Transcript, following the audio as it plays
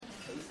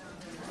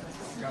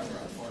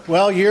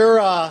Well, you're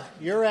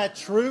at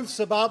truths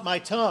about my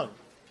tongue,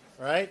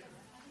 right?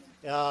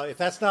 If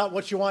that's not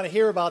what you want to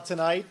hear about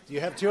tonight, you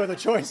have two other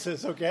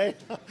choices, okay?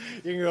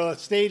 You can go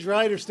stage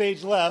right or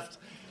stage left.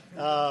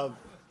 I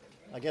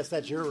guess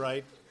that's your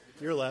right,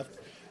 your left.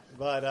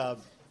 But,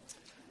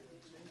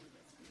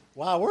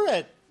 wow, we're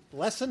at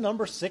lesson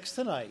number 6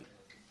 tonight.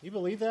 You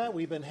believe that?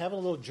 We've been having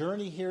a little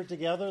journey here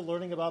together,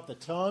 learning about the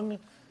tongue,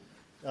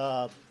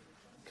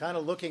 kind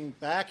of looking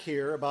back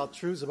here about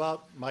truths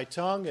about my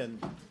tongue.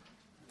 And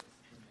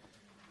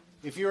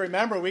if you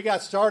remember, we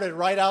got started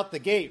right out the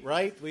gate,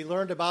 right? We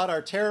learned about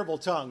our terrible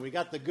tongue. We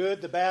got the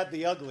good, the bad,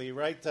 the ugly,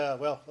 right?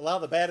 Allow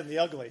the bad and the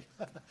ugly.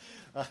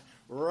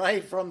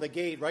 Right from the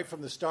gate, right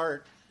from the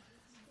start.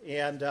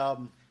 And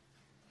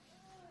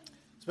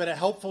it's been a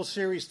helpful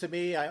series to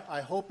me.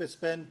 I hope it's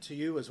been to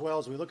you as well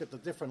as we look at the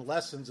different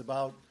lessons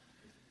about,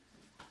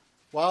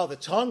 wow, the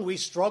tongue we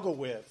struggle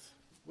with.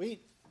 We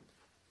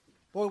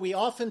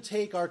often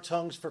take our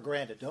tongues for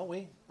granted, don't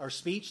we? Our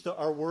speech,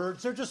 our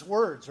words, they're just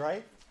words,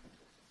 right?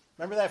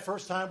 Remember that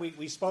first time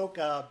we spoke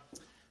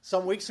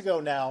some weeks ago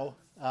now,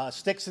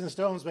 sticks and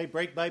stones may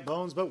break my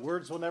bones, but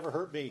words will never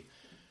hurt me.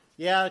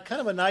 Yeah,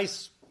 kind of a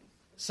nice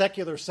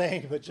secular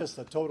saying, but just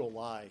a total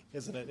lie,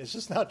 isn't it? It's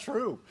just not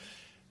true.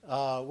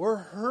 We're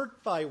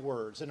hurt by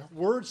words, and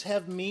words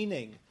have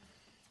meaning.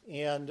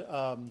 And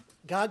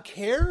God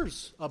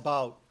cares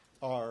about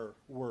our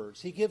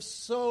words. He gives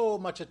so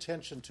much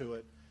attention to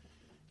it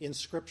in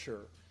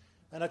Scripture.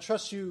 And I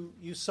trust you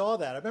saw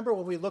that. I remember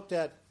when we looked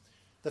at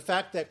the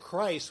fact that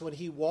Christ, when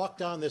he walked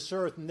on this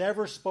earth,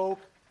 never spoke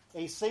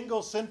a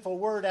single sinful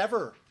word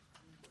ever.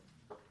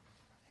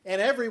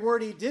 And every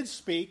word he did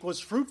speak was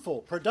fruitful,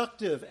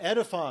 productive,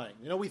 edifying.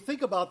 You know, we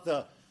think about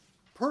the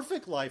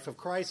perfect life of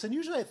Christ, and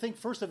usually I think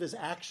first of his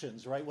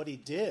actions, right, what he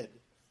did.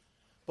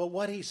 But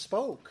what he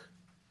spoke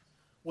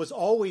was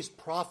always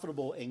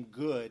profitable and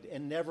good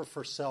and never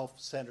for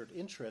self-centered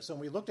interest. And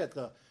we looked at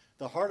the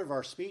heart of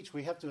our speech.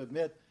 We have to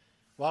admit,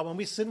 well, when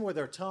we sin with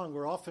our tongue,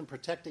 we're often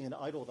protecting an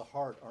idol of the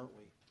heart, aren't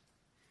we?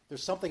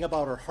 There's something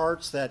about our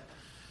hearts that,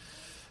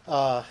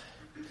 a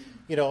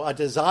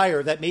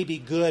desire that may be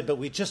good, but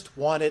we just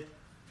want it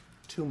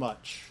too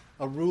much.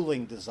 A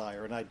ruling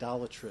desire, an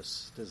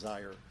idolatrous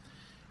desire.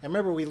 And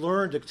remember, we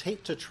learned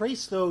to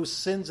trace those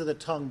sins of the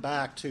tongue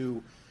back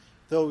to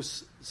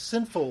those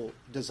sinful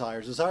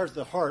desires of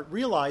the heart,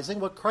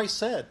 realizing what Christ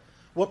said.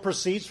 What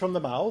proceeds from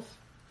the mouth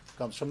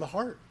comes from the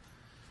heart.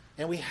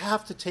 And we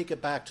have to take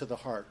it back to the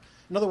heart.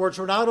 In other words,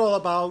 we're not all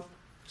about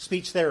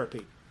speech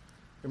therapy.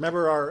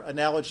 Remember our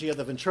analogy of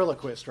the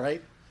ventriloquist,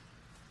 right?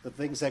 The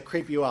things that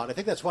creep you out. I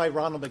think that's why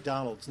Ronald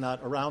McDonald's not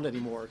around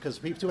anymore, because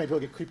too many people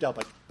get creeped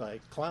out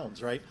by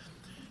clowns, right?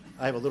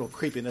 I have a little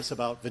creepiness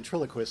about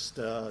ventriloquist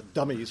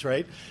dummies,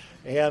 right?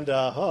 And,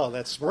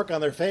 that smirk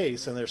on their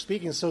face, and they're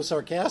speaking so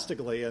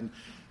sarcastically, and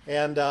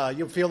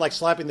you feel like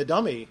slapping the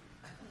dummy.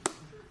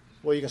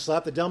 Well, you can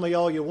slap the dummy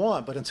all you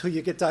want, but until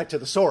you get back to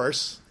the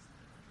source,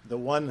 the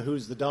one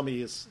who's the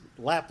dummy's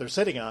lap they're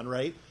sitting on,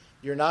 right?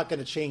 You're not going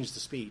to change the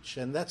speech.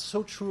 And that's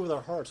so true with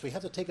our hearts. We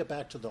have to take it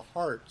back to the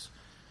heart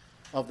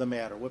of the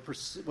matter. What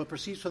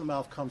proceeds from the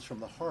mouth comes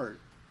from the heart.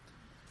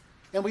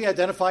 And we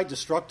identified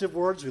destructive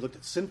words. We looked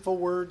at sinful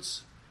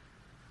words.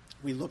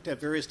 We looked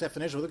at various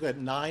definitions. We looked at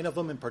 9 of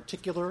them in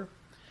particular.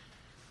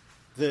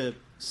 The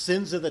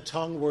sins of the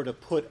tongue were to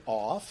put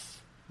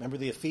off. Remember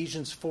the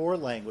Ephesians 4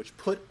 language.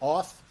 Put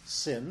off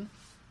sin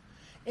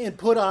and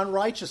put on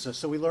righteousness.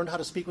 So we learned how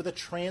to speak with a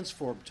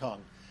transformed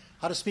tongue.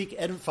 How to speak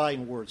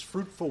edifying words,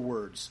 fruitful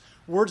words,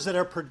 words that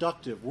are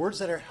productive, words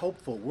that are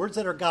helpful, words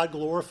that are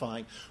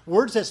God-glorifying,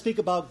 words that speak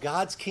about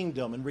God's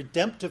kingdom and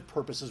redemptive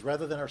purposes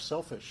rather than our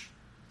selfish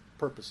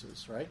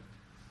purposes, right?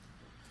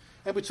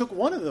 And we took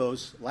one of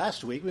those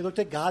last week. We looked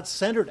at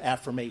God-centered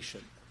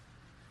affirmation,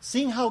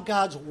 seeing how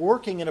God's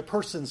working in a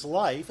person's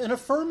life and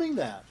affirming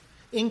that,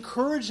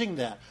 encouraging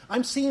that.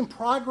 I'm seeing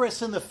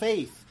progress in the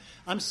faith.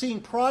 I'm seeing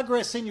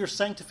progress in your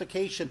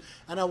sanctification,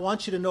 and I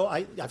want you to know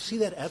I see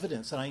that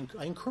evidence, and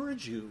I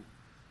encourage you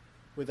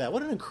with that.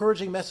 What an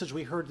encouraging message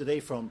we heard today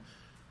from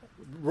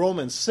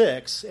Romans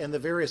 6 and the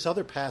various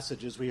other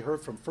passages we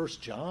heard from 1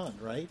 John,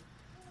 right?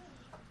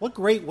 What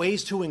great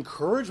ways to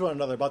encourage one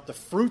another about the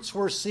fruits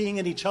we're seeing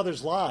in each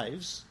other's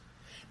lives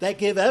that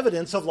give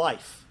evidence of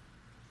life,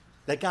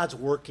 that God's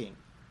working.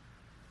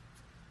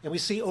 And we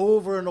see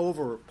over and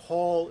over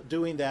Paul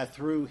doing that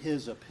through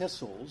his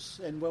epistles.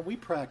 And when we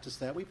practice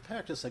that, we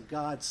practice a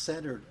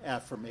God-centered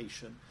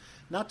affirmation.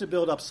 Not to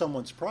build up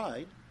someone's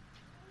pride,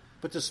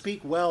 but to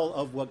speak well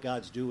of what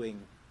God's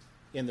doing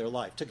in their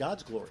life, to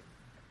God's glory.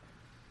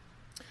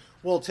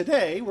 Well,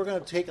 today we're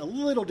going to take a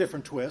little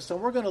different twist,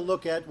 and we're going to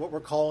look at what we're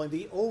calling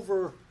the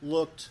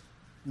overlooked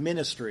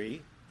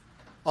ministry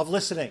of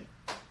listening.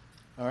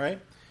 All right?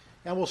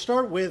 And we'll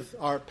start with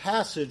our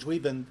passage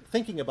we've been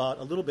thinking about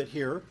a little bit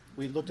here.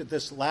 We looked at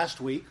this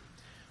last week.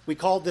 We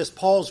called this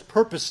Paul's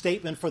purpose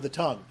statement for the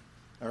tongue.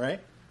 All right?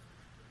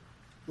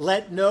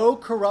 Let no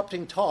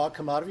corrupting talk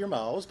come out of your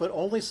mouths, but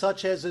only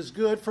such as is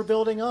good for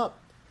building up,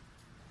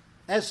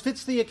 as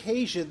fits the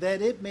occasion,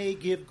 that it may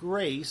give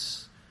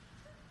grace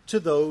to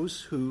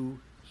those who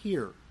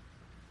hear.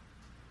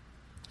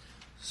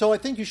 So I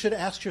think you should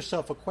ask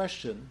yourself a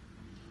question.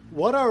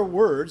 What are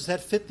words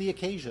that fit the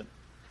occasion?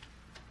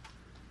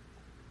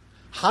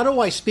 How do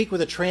I speak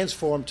with a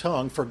transformed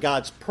tongue for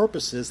God's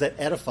purposes that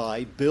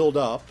edify, build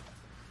up,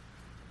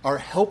 are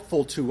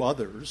helpful to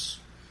others,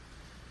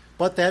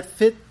 but that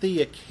fit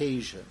the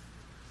occasion?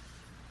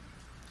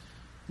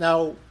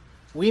 Now,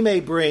 we may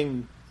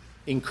bring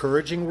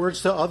encouraging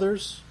words to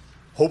others,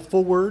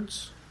 hopeful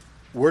words,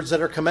 words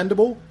that are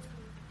commendable.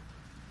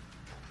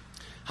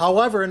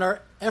 However, in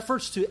our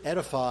efforts to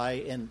edify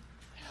and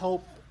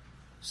help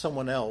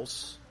someone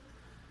else,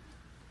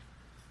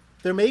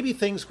 there may be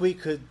things we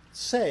could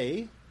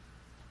say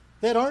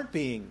that aren't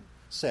being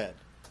said.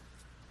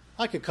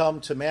 I could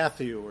come to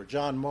Matthew or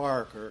John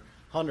Mark or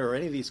Hunter or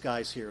any of these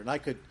guys here, and I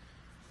could,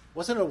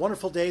 wasn't it a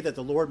wonderful day that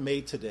the Lord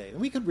made today? And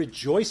we could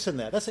rejoice in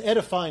that. That's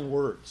edifying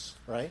words,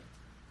 right?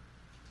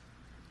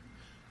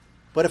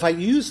 But if I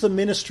use the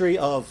ministry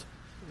of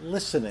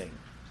listening,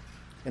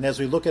 and as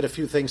we look at a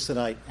few things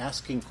tonight,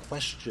 asking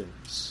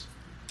questions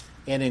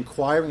and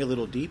inquiring a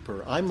little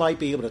deeper, I might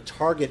be able to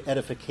target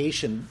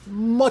edification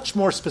much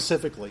more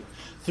specifically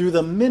through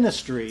the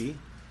ministry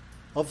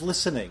of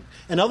listening.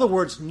 In other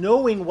words,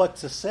 knowing what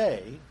to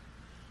say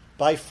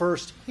by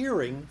first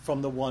hearing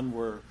from the one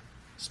we're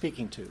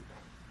speaking to,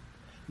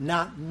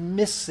 not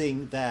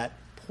missing that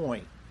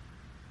point.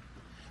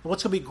 And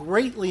what's going to be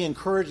greatly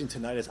encouraging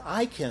tonight is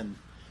I can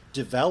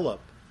develop,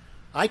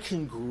 I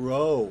can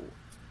grow,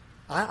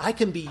 I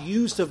can be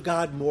used of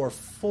God more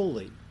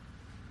fully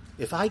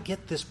if I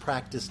get this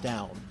practice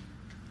down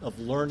of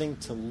learning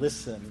to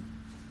listen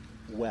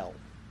well.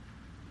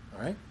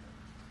 All right?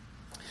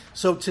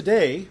 So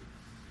today,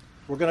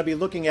 we're going to be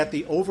looking at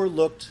the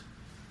overlooked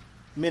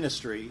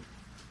ministry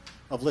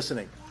of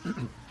listening.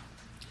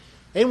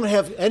 Anyone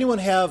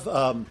have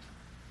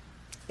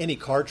any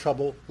car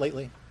trouble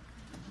lately?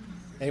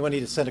 Anyone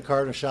need to send a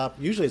car to a shop?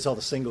 Usually it's all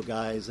the single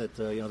guys that,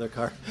 their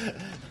car.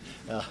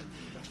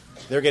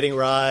 They're getting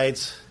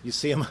rides. You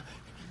see them,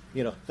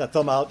 that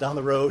thumb out down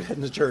the road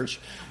heading to church.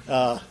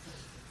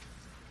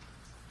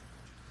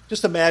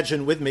 Just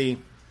imagine with me,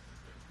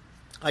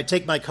 I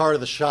take my car to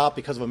the shop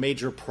because of a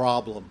major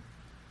problem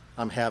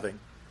I'm having.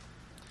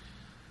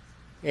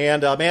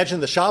 And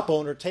imagine the shop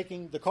owner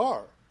taking the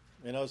car.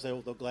 As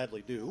they'll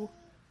gladly do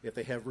if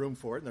they have room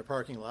for it in their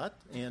parking lot.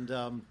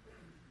 And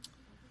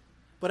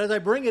but as I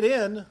bring it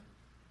in,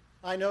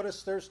 I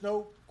notice there's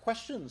no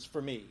questions for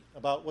me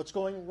about what's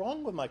going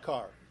wrong with my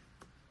car.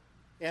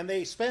 And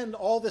they spend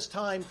all this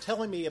time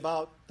telling me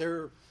about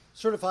their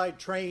certified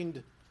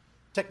trained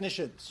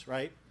technicians,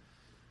 right?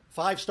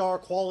 5-star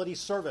quality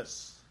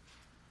service,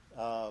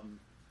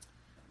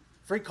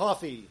 free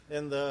coffee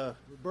in the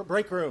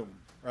break room,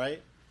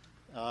 right?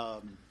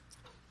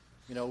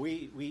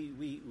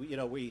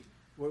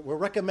 We're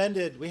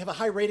recommended. We have a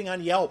high rating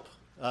on Yelp.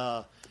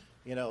 I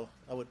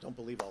don't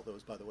believe all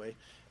those, by the way.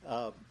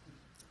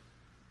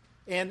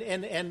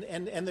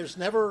 And there's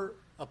never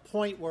a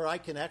point where I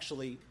can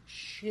actually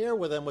share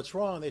with them what's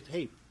wrong. They say,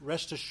 hey,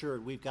 rest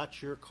assured, we've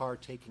got your car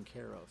taken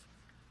care of.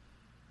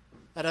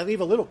 And I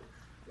leave a little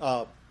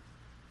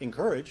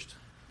encouraged,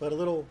 but a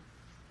little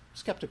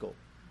skeptical.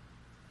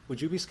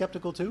 Would you be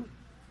skeptical too?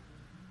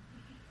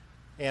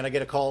 And I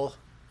get a call a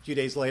few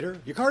days later.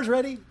 Your car's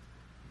ready.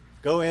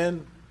 Go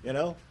in,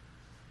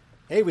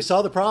 Hey, we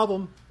saw the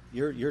problem.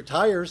 Your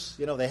tires,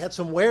 they had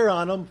some wear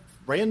on them.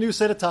 Brand new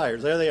set of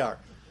tires. There they are.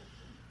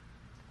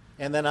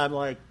 And then I'm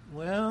like,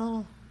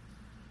 well,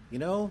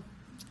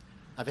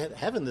 I've had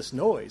having this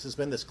noise. It's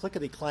been this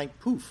clickety-clank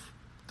poof.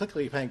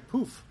 Clickety-clank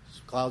poof.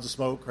 Clouds of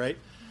smoke, right?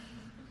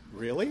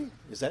 Really?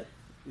 Is that,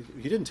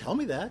 you didn't tell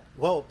me that?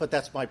 Well, but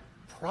that's my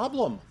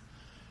problem.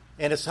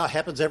 And it's how it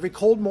happens every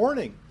cold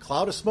morning.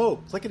 Cloud of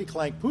smoke,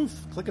 clickety-clank poof,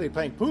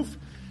 clickety-clank poof.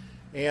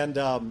 And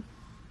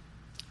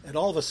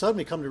all of a sudden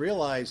we come to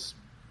realize,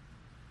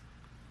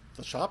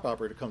 the shop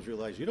operator comes to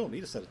realize you don't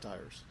need a set of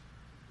tires.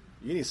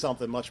 You need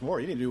something much more.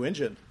 You need a new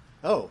engine.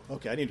 Oh,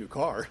 okay, I need a new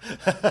car.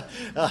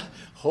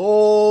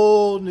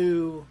 Whole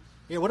new...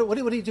 What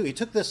did he do? He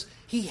took this...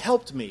 He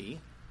helped me.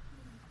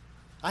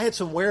 I had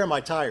some wear in my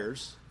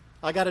tires.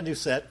 I got a new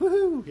set.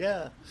 Woohoo!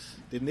 Yeah.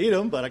 Didn't need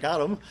them, but I got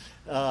them.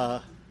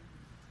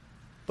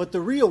 But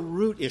the real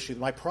root issue,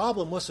 my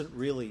problem wasn't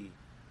really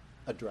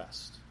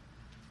addressed.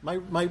 My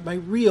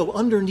real,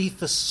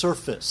 underneath the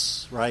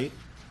surface, right?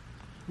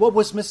 What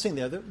was missing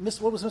there?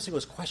 What was missing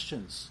was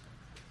questions,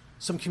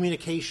 some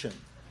communication,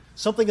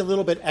 something a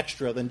little bit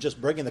extra than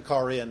just bringing the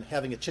car in,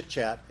 having a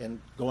chit-chat,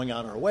 and going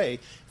on our way,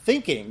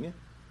 thinking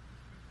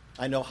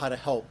I know how to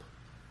help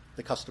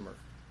the customer.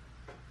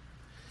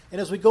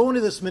 And as we go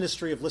into this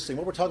ministry of listening,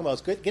 what we're talking about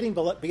is getting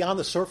beyond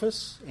the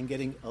surface and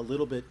getting a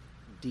little bit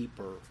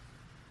deeper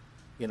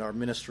in our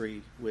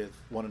ministry with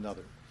one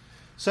another.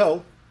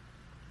 So,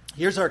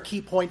 here's our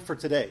key point for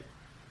today.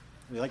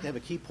 We like to have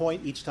a key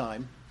point each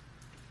time.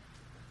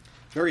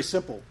 Very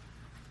simple.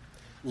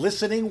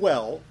 Listening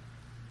well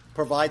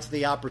provides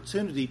the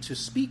opportunity to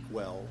speak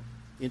well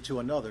into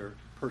another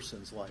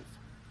person's life.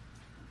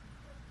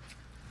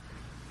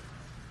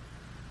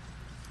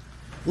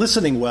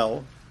 Listening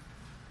well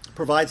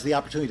provides the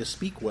opportunity to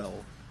speak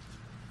well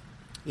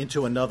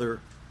into another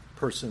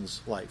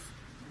person's life.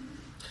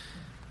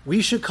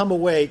 We should come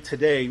away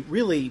today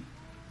really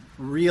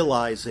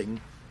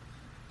realizing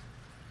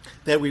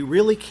that we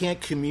really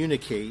can't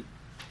communicate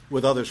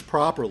with others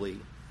properly,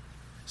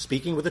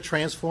 speaking with a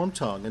transformed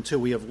tongue, until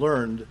we have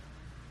learned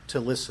to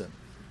listen.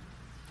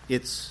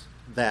 It's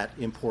that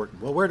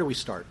important. Well, where do we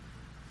start?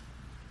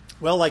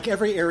 Well, like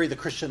every area of the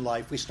Christian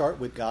life, we start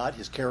with God,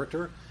 his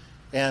character,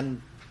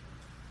 and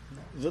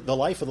the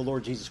life of the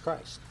Lord Jesus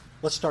Christ.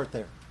 Let's start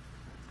there.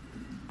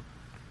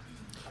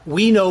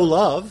 We know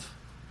love.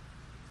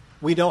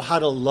 We know how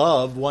to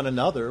love one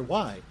another.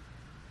 Why?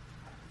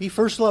 He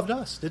first loved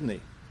us, didn't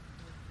he?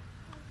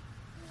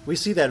 We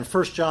see that in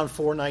 1 John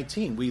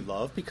 4:19. We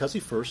love because he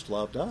first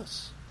loved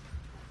us.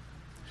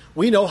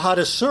 We know how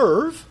to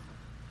serve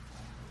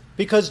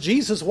because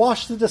Jesus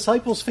washed the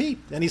disciples' feet.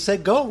 And he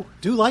said, go,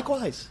 do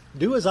likewise.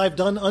 Do as I've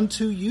done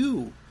unto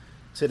you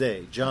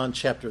today. John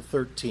chapter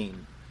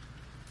 13,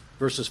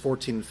 verses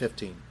 14 and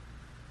 15.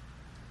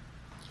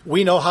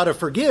 We know how to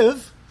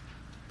forgive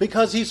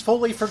because he's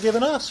fully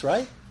forgiven us,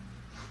 right?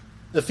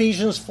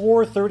 Ephesians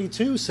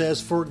 4:32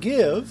 says,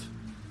 forgive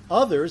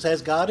others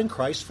as God in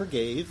Christ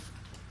forgave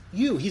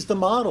you. He's the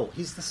model.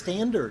 He's the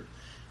standard.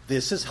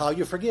 This is how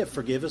you forgive.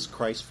 Forgive as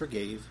Christ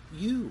forgave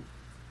you.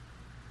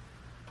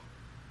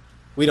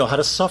 We know how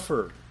to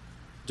suffer,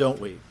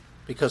 don't we?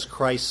 Because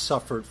Christ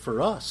suffered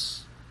for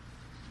us.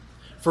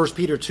 1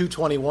 Peter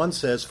 2:21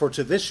 says, for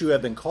to this you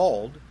have been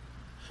called,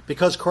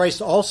 because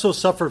Christ also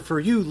suffered for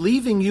you,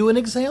 leaving you an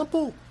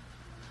example,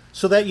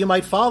 so that you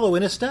might follow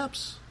in his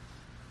steps.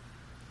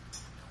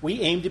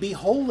 We aim to be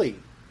holy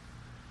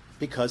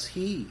because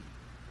he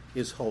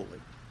is holy.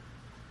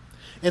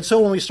 And so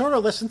when we start our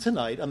lesson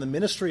tonight on the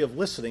ministry of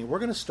listening, we're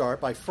going to start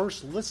by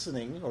first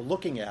listening or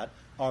looking at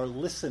our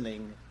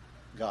listening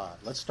God.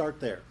 Let's start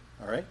there,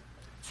 all right?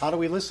 How do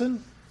we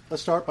listen?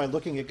 Let's start by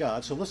looking at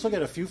God. So let's look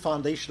at a few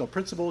foundational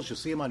principles. You'll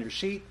see them on your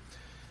sheet,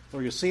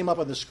 or you'll see them up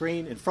on the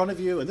screen in front of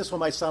you. And this one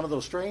might sound a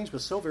little strange,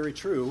 but still very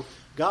true.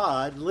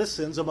 God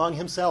listens among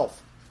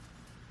himself.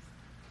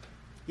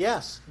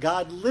 Yes,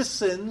 God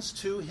listens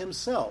to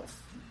himself.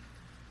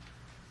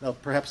 Now,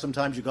 perhaps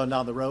sometimes you've gone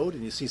down the road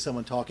and you see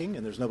someone talking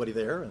and there's nobody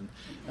there,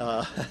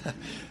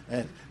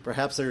 and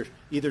perhaps they're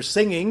either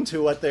singing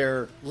to what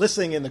they're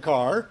listening in the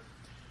car,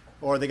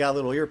 or they got a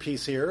little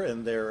earpiece here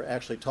and they're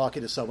actually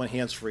talking to someone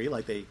hands-free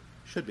like they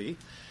should be.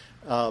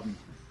 But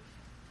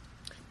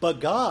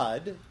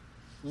God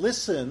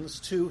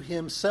listens to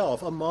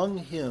himself, among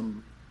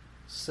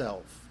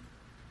himself.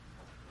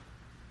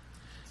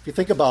 If you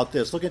think about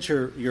this, look at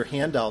your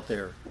handout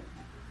there.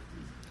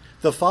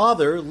 The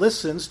Father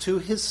listens to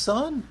his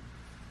Son,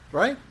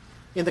 right?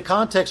 In the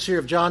context here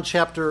of John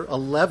chapter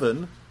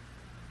 11,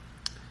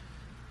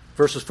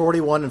 verses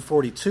 41 and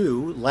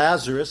 42,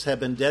 Lazarus had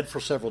been dead for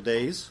several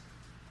days.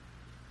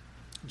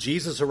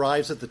 Jesus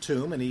arrives at the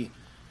tomb and he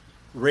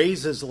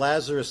raises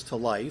Lazarus to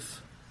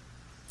life.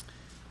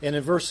 And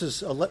in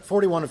verses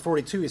 41 and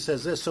 42, he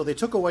says this, so they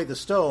took away the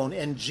stone,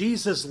 and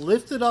Jesus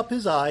lifted up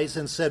his eyes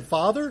and said,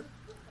 Father,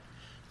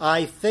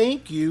 I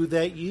thank you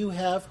that you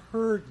have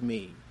heard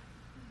me.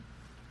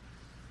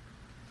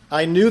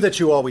 I knew that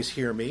you always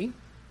hear me,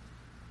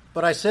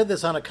 but I said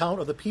this on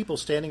account of the people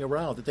standing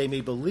around, that they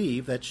may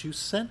believe that you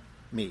sent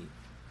me.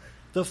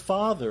 The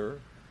Father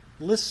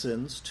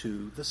listens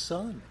to the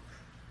Son.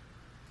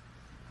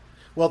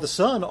 Well, the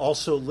Son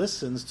also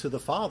listens to the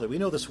Father. We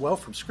know this well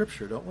from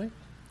Scripture, don't we?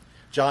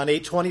 John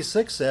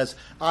 8:26 says,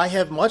 I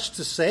have much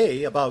to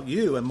say about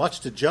you and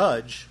much to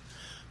judge,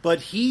 but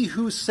he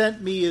who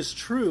sent me is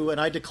true, and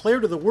I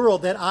declare to the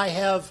world that I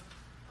have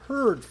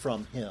heard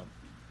from him.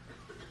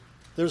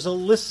 There's a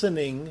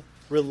listening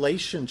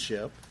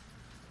relationship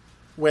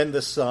when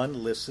the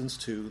Son listens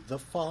to the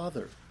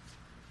Father.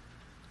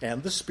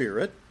 And the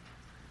Spirit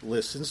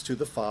listens to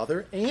the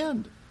Father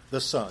and the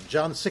Son.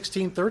 John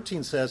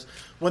 16:13 says,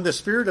 when the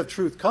Spirit of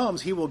truth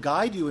comes, he will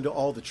guide you into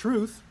all the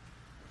truth.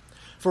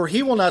 For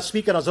he will not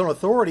speak on his own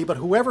authority, but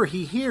whoever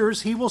he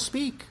hears, he will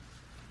speak.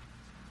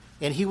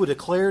 And he will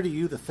declare to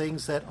you the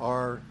things that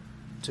are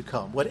to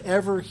come.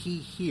 Whatever he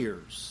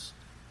hears,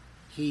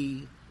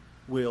 he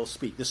will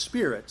speak. The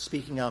Spirit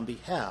speaking on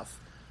behalf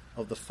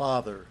of the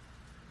Father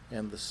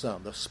and the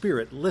Son. The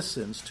Spirit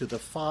listens to the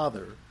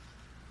Father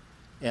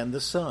and the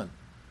Son.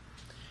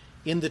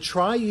 In the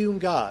triune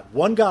God,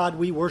 one God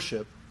we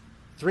worship,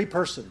 three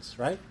persons,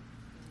 right?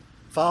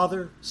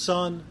 Father,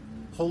 Son,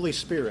 Holy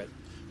Spirit,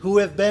 who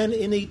have been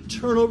in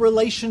eternal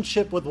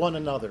relationship with one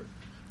another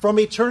from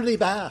eternity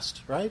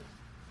past, right?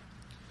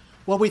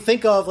 When we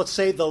think of, let's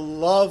say, the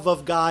love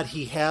of God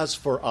he has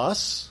for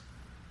us,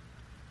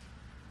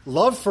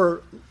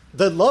 the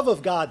love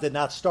of God did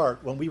not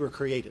start when we were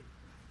created.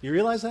 Do you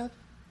realize that?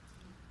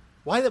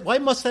 Why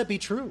must that be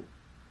true?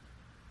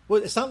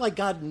 Well, it's not like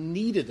God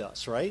needed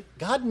us, right?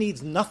 God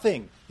needs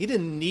nothing. He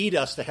didn't need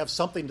us to have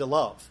something to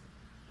love,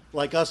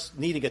 like us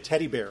needing a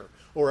teddy bear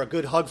or a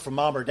good hug from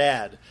mom or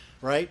dad,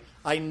 right?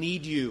 I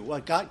need you. Well,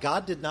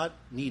 God did not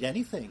need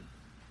anything.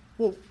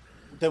 Well,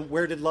 then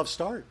where did love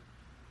start?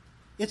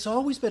 It's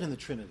always been in the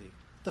Trinity.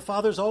 The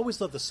Father's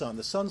always loved the Son.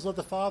 The Son's loved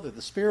the Father,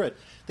 the Spirit.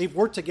 They've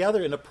worked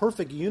together in a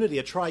perfect unity,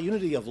 a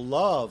triunity of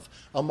love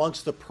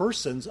amongst the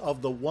persons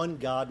of the one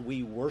God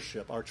we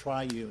worship, our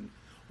triune,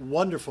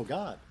 wonderful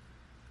God.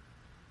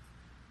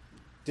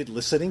 Did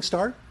listening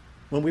start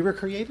when we were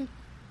created?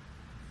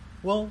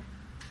 Well,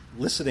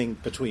 listening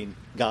between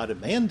God and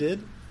man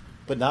did,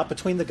 but not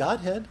between the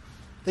Godhead.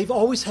 They've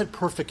always had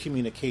perfect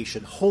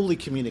communication, holy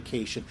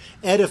communication,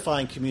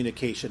 edifying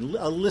communication,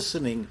 a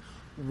listening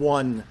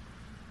one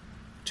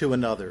to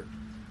another.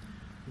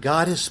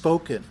 God has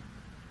spoken.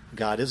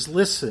 God has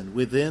listened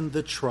within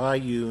the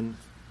triune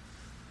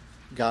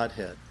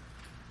Godhead.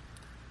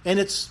 And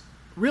it's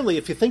really,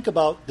 if you think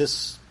about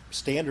this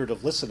standard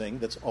of listening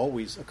that's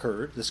always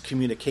occurred, this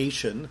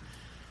communication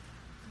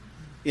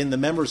in the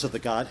members of the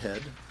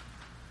Godhead,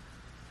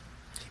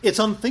 it's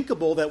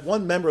unthinkable that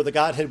one member of the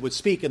Godhead would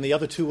speak and the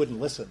other two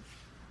wouldn't listen,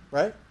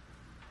 right?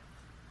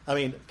 I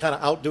mean, kind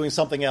of out doing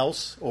something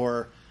else,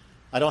 or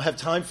I don't have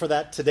time for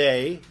that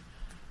today.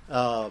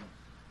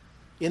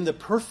 In the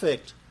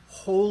perfect,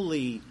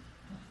 holy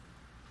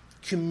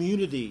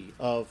community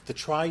of the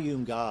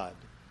triune God,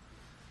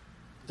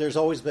 there's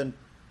always been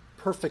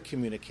perfect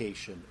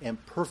communication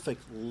and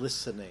perfect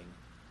listening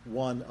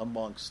one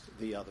amongst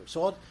the other.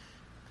 So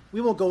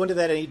we won't go into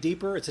that any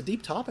deeper. It's a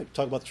deep topic to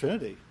talk about the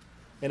Trinity.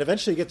 And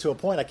eventually you get to a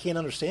point I can't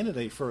understand it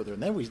any further.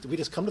 And then we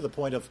just come to the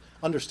point of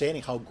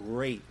understanding how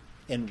great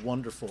and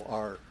wonderful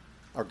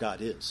our God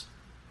is.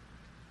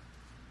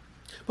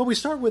 But we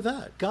start with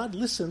that. God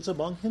listens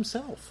among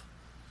himself.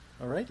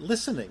 All right?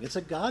 Listening. It's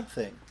a God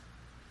thing.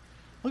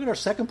 Look at our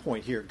second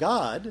point here.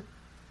 God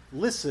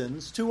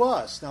listens to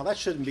us. Now, that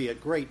shouldn't be a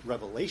great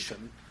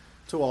revelation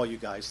to all you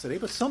guys today,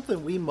 but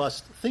something we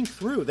must think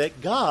through,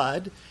 that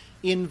God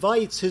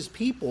invites his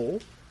people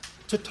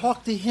to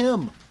talk to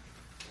him.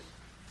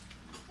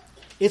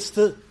 It's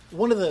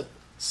one of the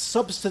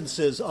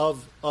substances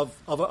of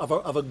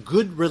a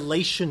good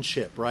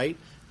relationship, right?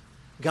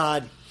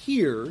 God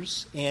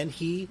hears and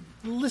he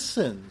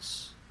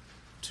listens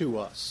to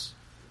us.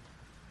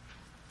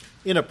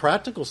 In a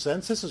practical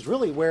sense, this is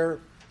really where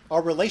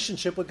our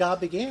relationship with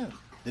God began,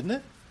 didn't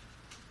it?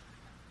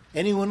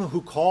 Anyone who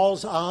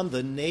calls on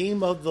the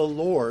name of the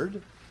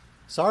Lord,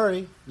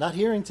 sorry, not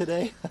hearing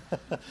today.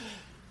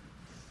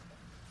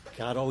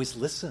 God always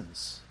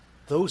listens.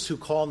 Those who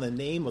call on the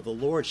name of the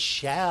Lord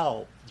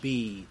shall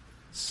be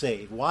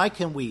saved. Why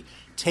can we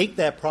take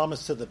that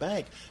promise to the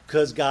bank?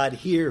 Because God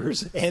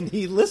hears and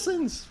he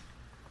listens.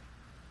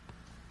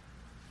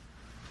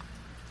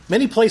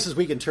 Many places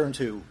we can turn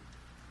to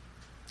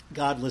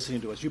God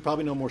listening to us. You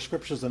probably know more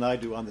scriptures than I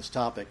do on this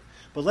topic,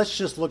 but let's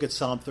just look at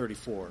Psalm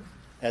 34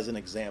 as an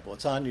example.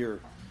 It's on your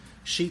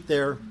sheet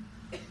there.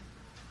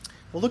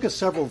 We'll look at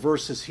several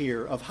verses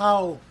here of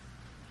how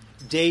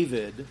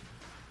David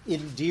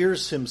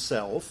endears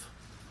himself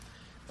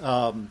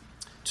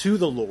to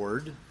the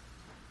Lord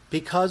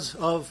because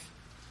of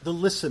the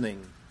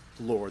listening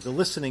Lord, the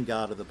listening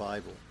God of the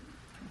Bible.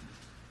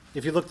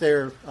 If you look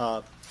there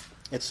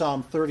at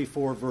Psalm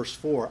 34, verse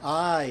 4,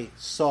 I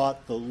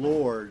sought the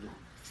Lord,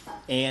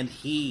 and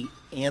he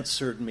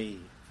answered me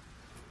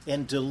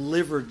and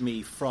delivered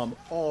me from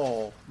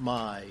all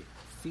my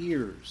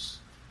fears.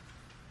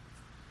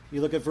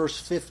 You look at verse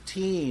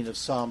 15 of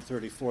Psalm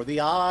 34.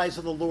 The eyes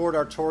of the Lord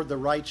are toward the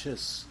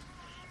righteous,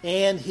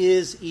 and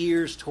his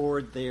ears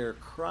toward their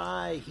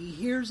cry. He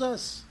hears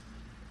us.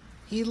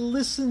 He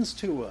listens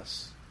to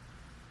us.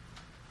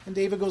 And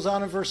David goes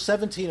on in verse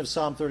 17 of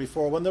Psalm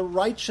 34. When the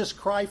righteous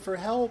cry for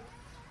help,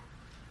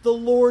 the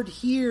Lord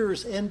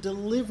hears and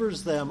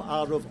delivers them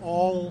out of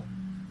all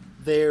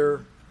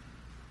their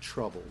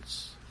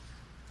troubles.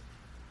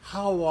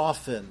 How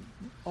often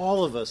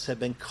all of us have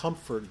been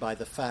comforted by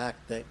the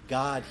fact that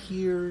God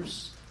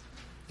hears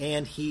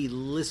and he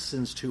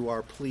listens to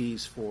our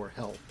pleas for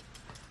help.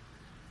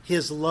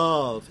 His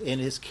love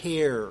and his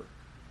care,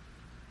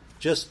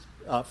 just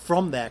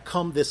from that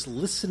come this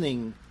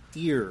listening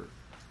ear.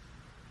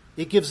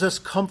 It gives us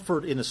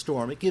comfort in a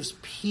storm. It gives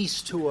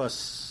peace to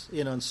us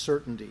in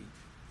uncertainty.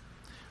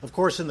 Of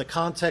course, in the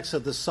context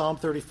of the Psalm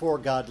 34,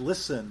 God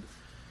listened,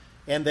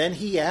 and then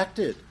he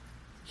acted.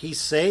 He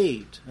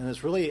saved. And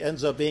this really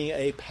ends up being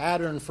a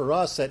pattern for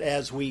us that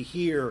as we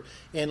hear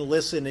and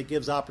listen, it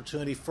gives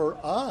opportunity for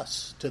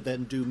us to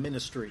then do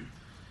ministry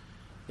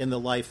in the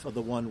life of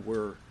the one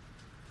we're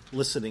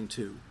listening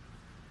to.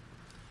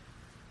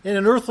 In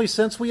an earthly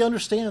sense, we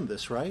understand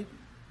this, right?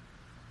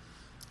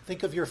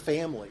 Think of your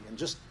family and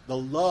just the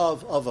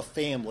love of a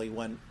family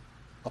when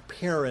a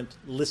parent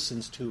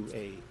listens to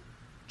a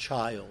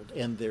child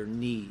and their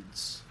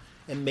needs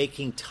and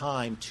making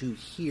time to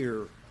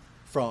hear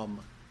from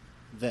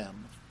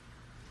them.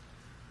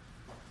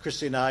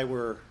 Christy and I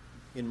were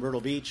in Myrtle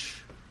Beach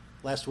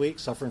last week,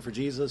 suffering for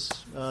Jesus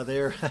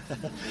there,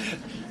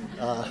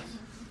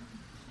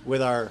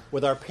 with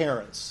our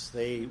parents.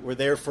 They were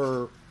there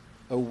for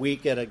a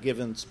week at a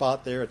given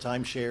spot there, a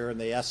timeshare,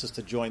 and they asked us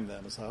to join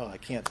them. I said,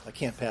 I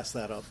can't pass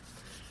that up.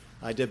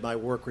 I did my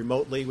work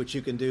remotely, which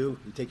you can do.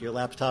 You take your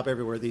laptop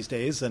everywhere these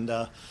days. And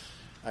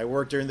I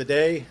worked during the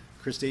day.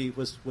 Christy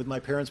was with my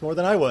parents more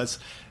than I was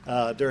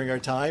during our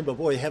time. But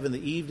boy, having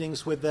the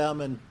evenings with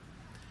them. And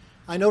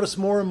I noticed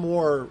more and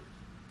more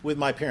with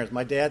my parents.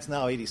 My dad's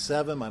now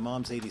 87. My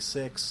mom's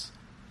 86.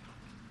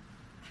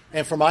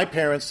 And for my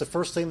parents, the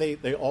first thing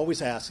they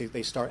always ask,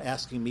 they start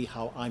asking me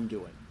how I'm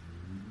doing.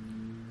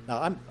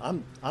 Now,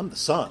 I'm the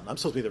son. I'm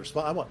supposed to be the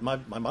responsible.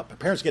 My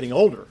parents getting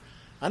older.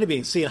 I need to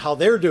be seeing how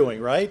they're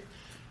doing, right?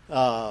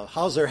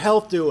 How's their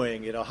health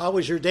doing? How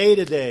was your day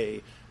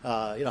today?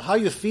 How are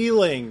you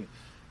feeling?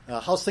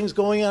 How's things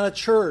going on at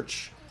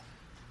church?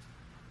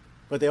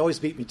 But they always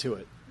beat me to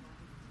it.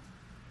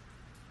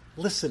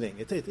 Listening.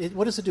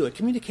 What does it do? It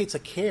communicates a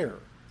care,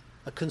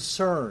 a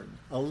concern,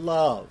 a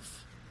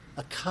love,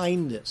 a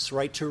kindness,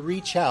 right? To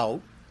reach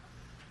out,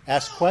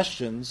 ask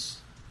questions,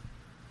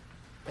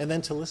 and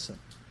then to listen.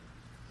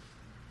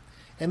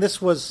 And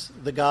this was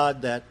the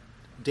God that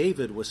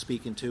David was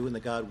speaking to, and the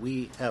God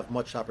we have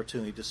much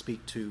opportunity to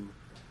speak to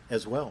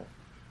as well.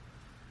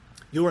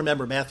 You'll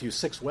remember Matthew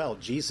 6 well.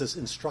 Jesus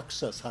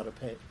instructs us how to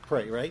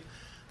pray, right?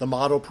 The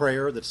model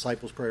prayer, the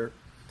disciples' prayer.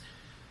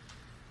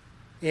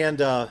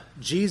 And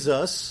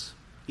Jesus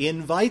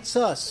invites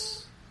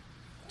us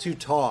to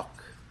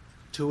talk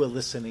to a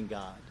listening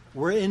God.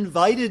 We're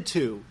invited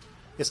to.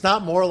 It's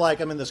not more like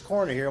I'm in this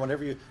corner here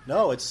whenever you...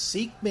 No, it's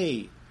seek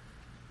me.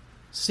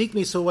 Seek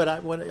me so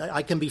when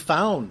I can be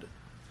found.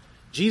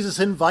 Jesus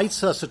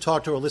invites us to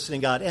talk to a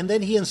listening God, and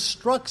then he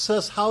instructs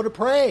us how to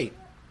pray.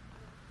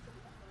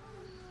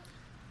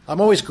 I'm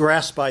always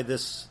grasped by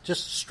this,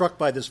 just struck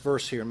by this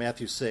verse here in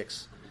Matthew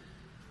 6.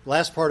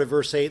 Last part of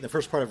verse 8 and the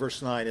first part of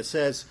verse 9. It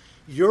says,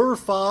 your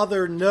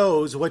Father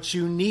knows what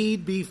you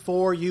need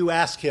before you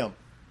ask him.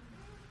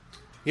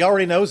 He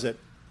already knows it.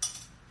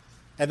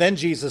 And then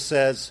Jesus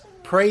says,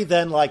 pray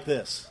then like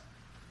this.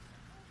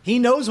 He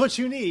knows what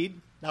you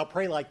need. Now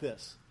pray like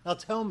this. Now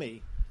tell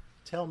me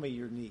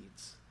your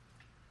needs.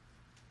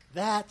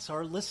 That's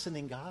our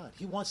listening God.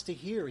 He wants to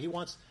hear. He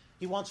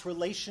wants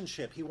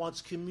relationship. He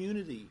wants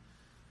community.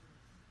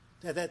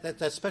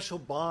 That special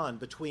bond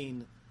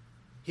between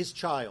his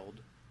child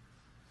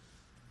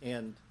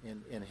and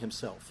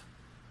himself.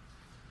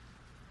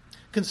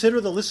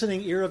 Consider the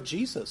listening ear of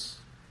Jesus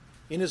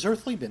in his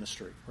earthly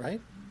ministry,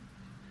 right?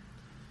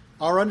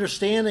 Our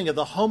understanding of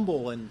the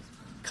humble and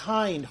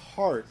kind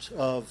heart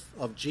of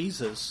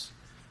Jesus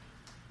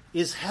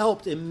is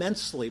helped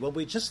immensely when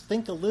we just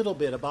think a little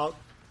bit about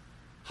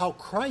how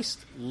Christ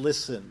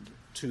listened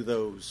to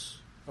those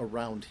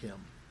around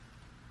him.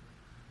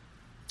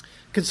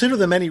 Consider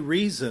the many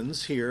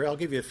reasons here. I'll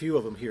give you a few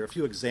of them here, a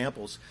few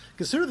examples.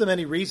 Consider the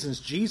many reasons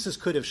Jesus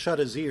could have shut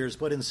his ears,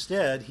 but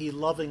instead he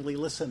lovingly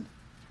listened.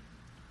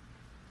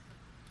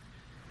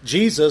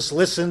 Jesus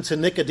listened to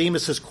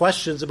Nicodemus'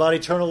 questions about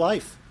eternal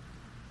life.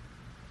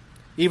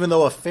 Even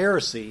though a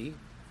Pharisee,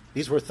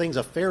 these were things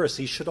a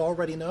Pharisee should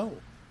already know,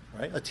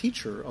 right? A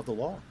teacher of the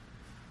law.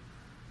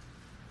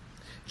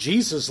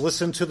 Jesus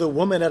listened to the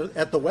woman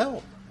at the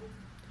well,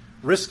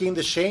 risking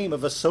the shame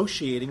of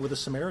associating with a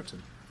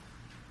Samaritan.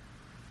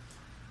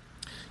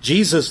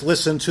 Jesus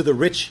listened to the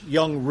rich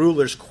young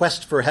ruler's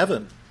quest for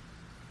heaven,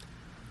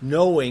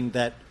 knowing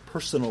that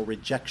personal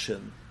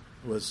rejection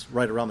was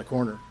right around the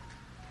corner.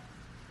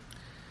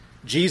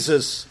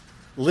 Jesus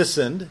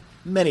listened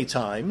many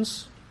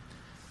times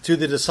to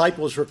the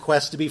disciples'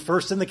 request to be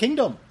first in the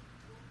kingdom,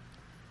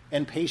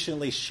 and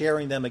patiently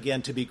sharing them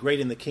again, to be great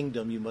in the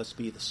kingdom, you must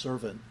be the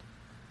servant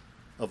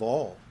of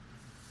all.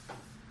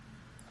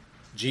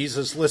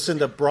 Jesus listened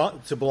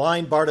to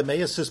blind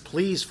Bartimaeus'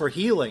 pleas for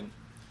healing,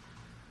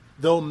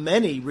 though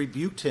many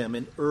rebuked him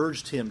and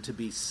urged him to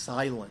be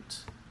silent.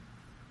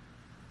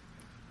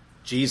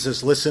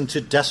 Jesus listened to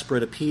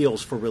desperate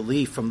appeals for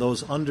relief from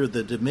those under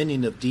the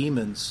dominion of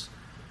demons,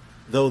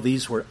 though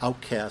these were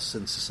outcasts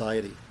in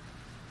society.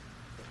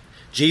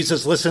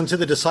 Jesus listened to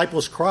the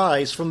disciples'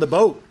 cries from the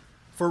boat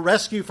for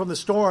rescue from the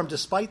storm,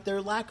 despite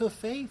their lack of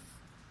faith.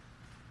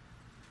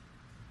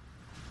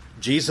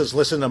 Jesus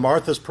listened to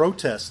Martha's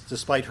protest,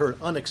 despite her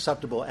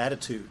unacceptable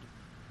attitude,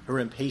 her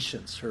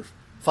impatience, her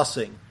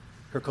fussing,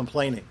 her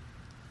complaining.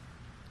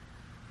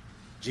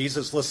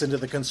 Jesus listened to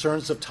the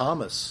concerns of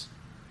Thomas,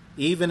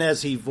 even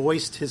as he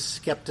voiced his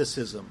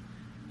skepticism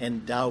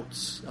and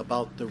doubts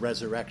about the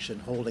resurrection,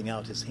 holding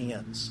out his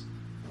hands.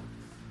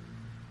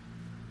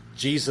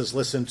 Jesus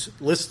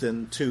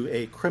listened to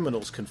a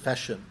criminal's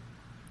confession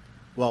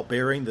while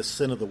bearing the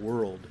sin of the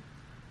world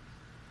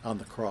on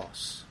the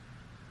cross.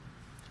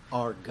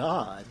 Our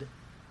God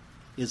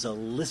is a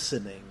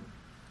listening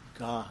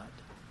God.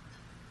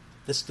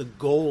 This is the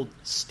gold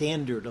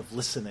standard of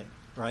listening,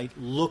 right?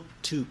 Look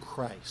to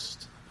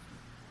Christ.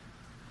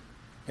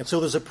 And so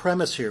there's a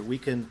premise here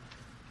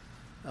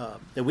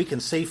that we can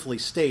safely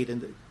state,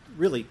 and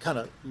really kind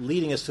of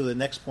leading us to the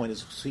next point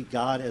is see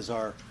God as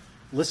our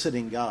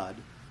listening God.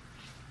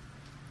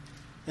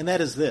 And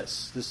that is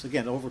this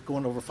again,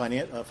 going over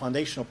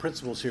foundational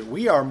principles here.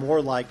 We are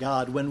more like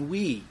God when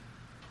we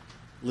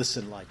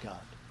listen like God.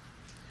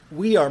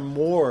 We are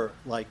more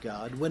like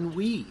God when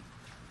we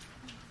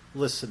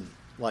listen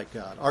like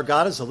God. Our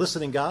God is a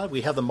listening God.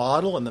 We have the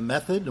model and the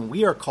method, and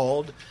we are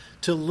called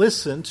to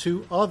listen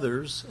to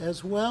others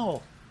as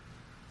well.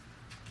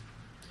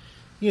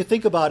 You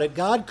think about it,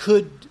 God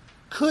could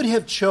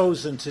have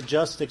chosen to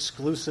just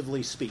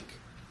exclusively speak.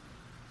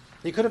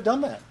 He could have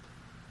done that.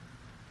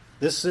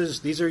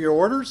 These are your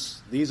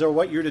orders. These are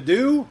what you're to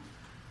do.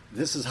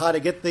 This is how to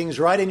get things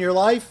right in your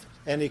life.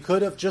 And he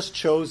could have just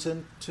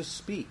chosen to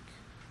speak.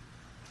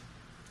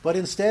 But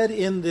instead,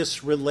 in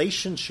this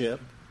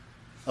relationship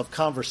of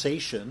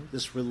conversation,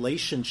 this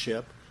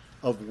relationship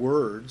of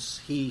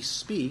words, he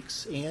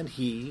speaks and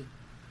he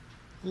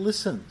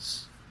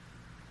listens.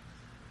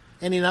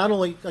 And he not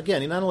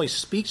only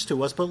speaks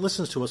to us, but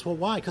listens to us. Well,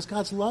 why? Because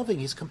God's loving.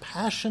 He's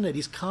compassionate.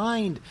 He's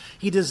kind.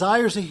 He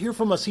desires to hear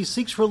from us. He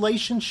seeks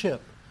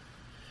relationship.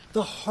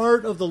 The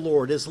heart of the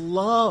Lord is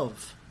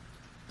love.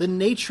 The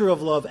nature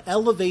of love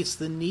elevates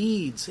the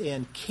needs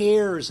and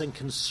cares and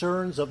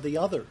concerns of the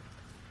other.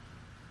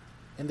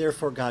 And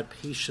therefore, God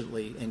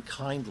patiently and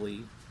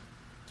kindly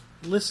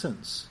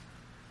listens.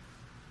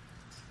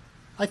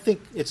 I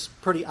think it's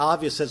pretty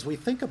obvious as we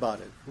think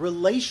about it.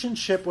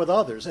 Relationship with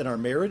others in our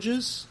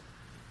marriages,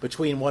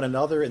 between one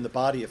another in the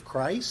body of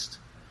Christ,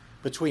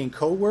 between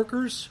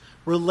co-workers,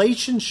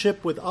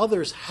 relationship with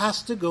others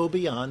has to go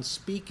beyond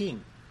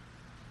speaking.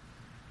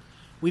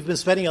 We've been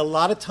spending a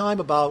lot of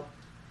time about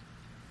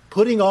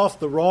putting off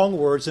the wrong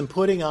words and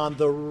putting on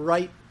the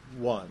right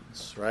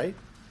ones, right?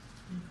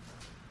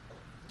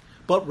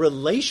 But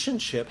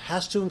relationship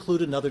has to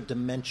include another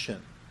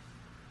dimension.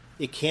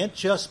 It can't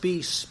just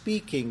be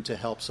speaking to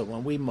help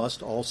someone. We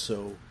must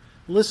also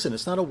listen.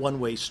 It's not a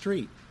one-way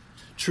street.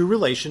 True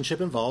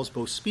relationship involves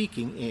both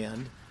speaking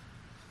and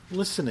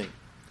listening.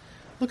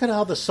 Look at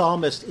how the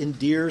psalmist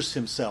endears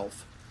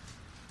himself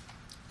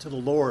to the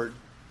Lord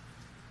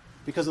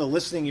because of the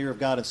listening ear of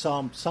God in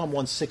Psalm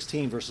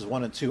 116, verses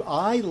 1 and 2.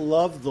 I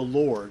love the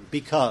Lord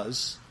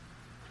because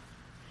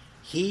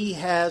he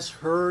has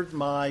heard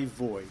my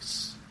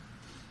voice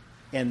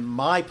and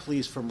my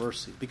pleas for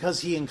mercy,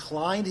 because he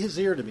inclined his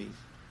ear to me.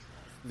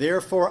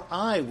 Therefore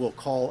I will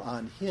call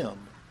on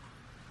him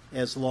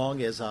as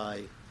long as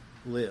I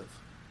live.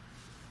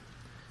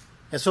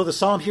 And so the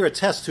psalm here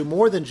attests to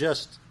more than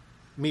just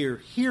mere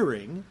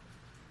hearing,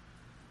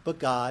 but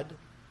God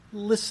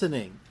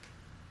listening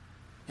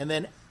and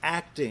then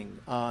acting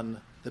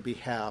on the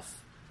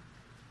behalf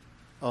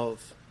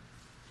of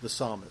the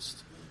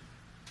psalmist.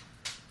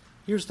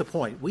 Here's the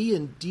point. We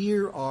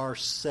endear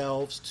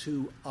ourselves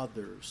to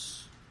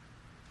others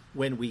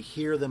when we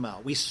hear them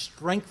out. We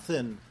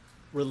strengthen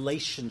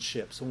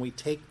relationships when we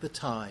take the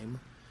time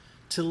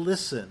to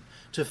listen,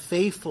 to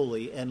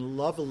faithfully and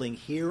lovingly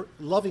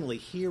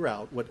hear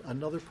out what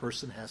another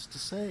person has to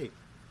say.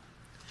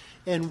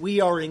 And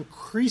we are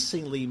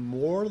increasingly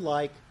more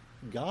like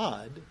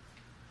God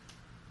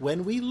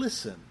when we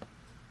listen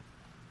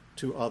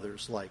to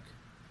others like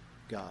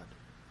God.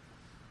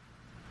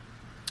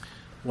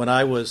 When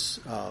I was,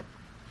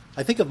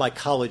 I think of my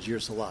college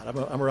years a lot.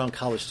 I'm around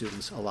college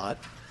students a lot.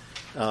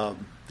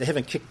 They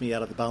haven't kicked me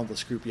out of the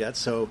Boundless group yet,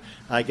 so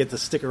I get to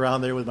stick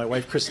around there with my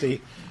wife,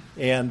 Christy,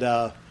 and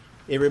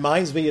it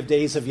reminds me of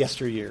days of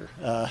yesteryear.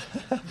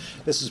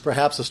 This is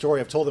perhaps a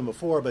story I've told them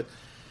before, but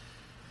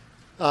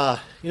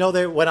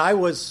when I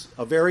was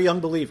a very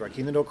young believer, I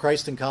came to know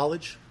Christ in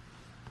college,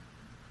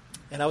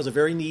 and I was a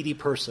very needy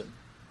person.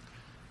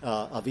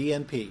 A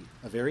VNP,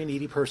 a very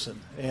needy person,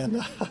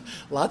 and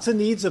lots of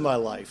needs in my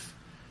life,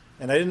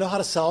 and I didn't know how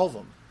to solve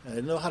them. I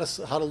didn't know how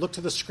to look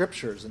to the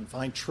scriptures and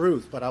find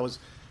truth, but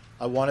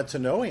I wanted to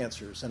know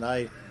answers. And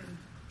I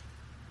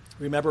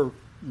remember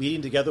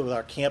meeting together with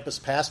our campus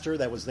pastor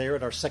that was there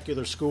at our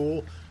secular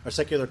school, our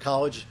secular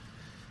college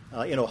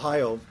in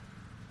Ohio,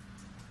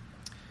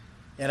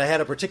 and I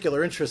had a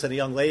particular interest in a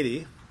young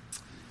lady,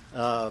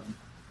 and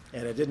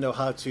I didn't know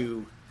how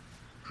to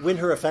win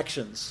her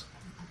affections.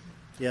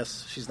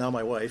 Yes, she's now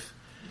my wife.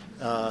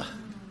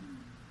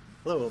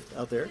 Hello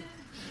out there.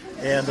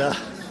 And I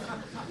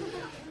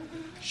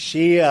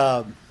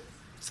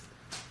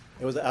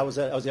was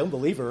a young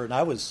believer, and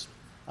I was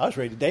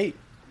ready to date.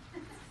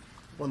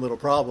 One little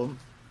problem,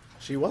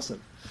 she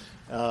wasn't.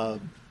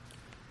 And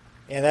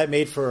that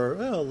made for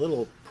a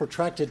little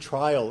protracted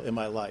trial in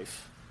my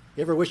life.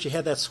 You ever wish you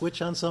had that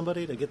switch on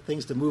somebody to get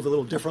things to move a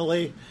little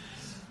differently?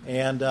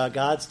 And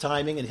God's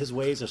timing and his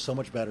ways are so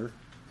much better.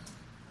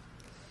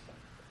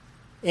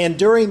 And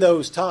during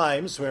those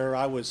times where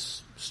I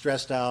was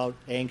stressed out,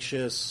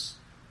 anxious,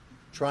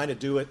 trying to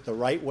do it the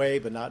right way,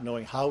 but not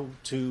knowing how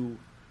to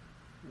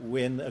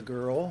win a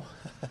girl,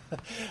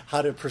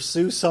 how to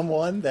pursue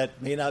someone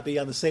that may not be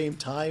on the same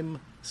time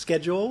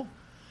schedule,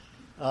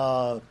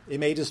 it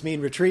may just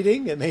mean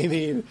retreating. It may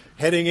mean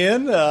heading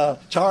in,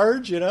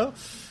 charge,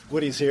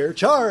 Woody's here,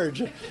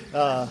 charge.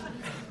 I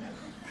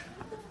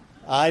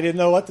didn't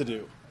know what to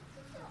do.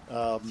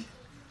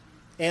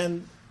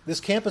 And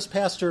this campus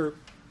pastor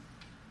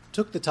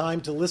took the time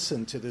to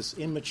listen to this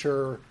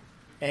immature,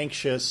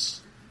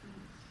 anxious,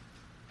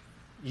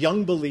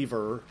 young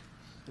believer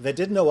that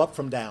didn't know up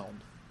from down.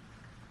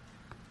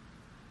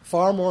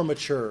 far more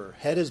mature,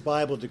 had his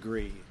Bible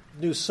degree,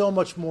 knew so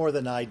much more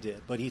than I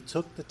did, but he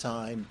took the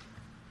time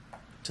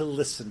to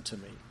listen to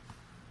me.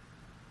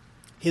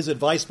 His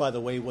advice, by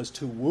the way, was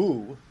to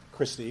woo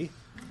Christy.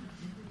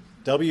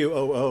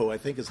 W-O-O, I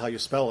think is how you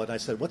spell it. I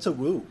said, what's a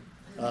woo?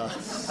 I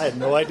had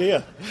no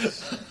idea.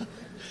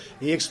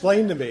 He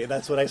explained to me.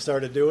 That's what I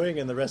started doing,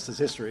 and the rest is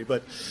history.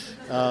 But,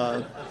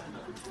 God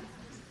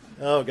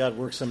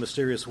works in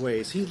mysterious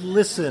ways. He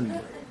listened.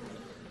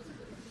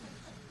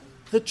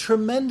 The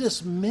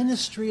tremendous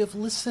ministry of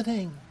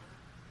listening.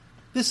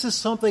 This is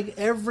something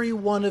every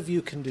one of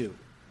you can do.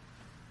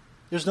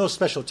 There's no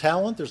special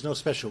talent. There's no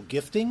special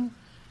gifting.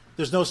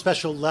 There's no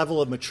special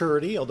level of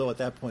maturity, although at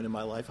that point in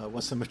my life I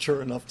wasn't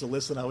mature enough to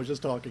listen. I was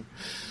just talking.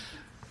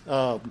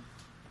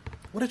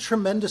 What a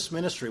tremendous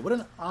ministry. What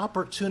an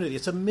opportunity.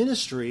 It's a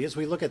ministry, as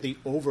we look at the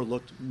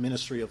overlooked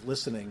ministry of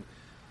listening.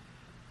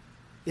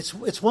 It's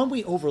one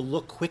we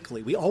overlook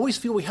quickly. We always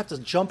feel we have to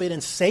jump in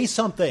and say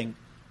something.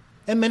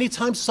 And many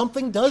times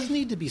something does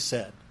need to be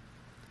said.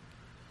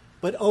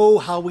 But oh,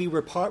 how we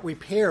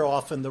repair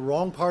often the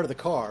wrong part of the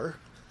car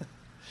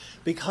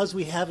because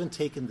we haven't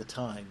taken the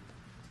time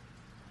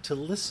to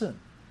listen.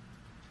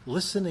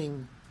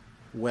 Listening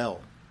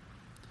well.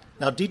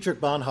 Now,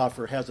 Dietrich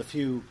Bonhoeffer has a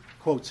few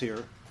quotes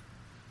here.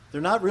 They're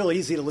not real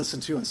easy to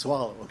listen to and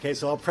swallow, okay?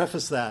 So I'll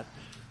preface that.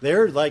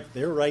 They're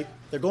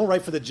going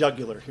right for the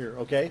jugular here,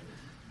 okay?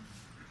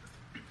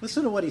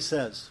 Listen to what he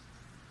says.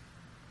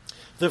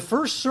 The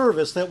first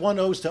service that one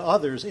owes to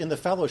others in the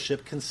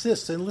fellowship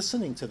consists in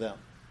listening to them.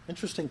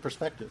 Interesting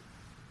perspective.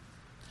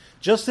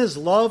 Just as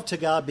love to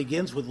God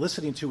begins with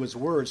listening to his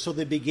word, so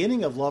the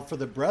beginning of love for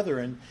the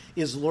brethren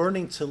is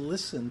learning to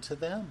listen to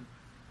them.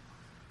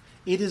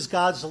 It is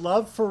God's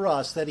love for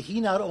us that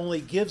he not only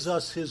gives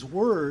us his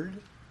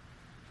word,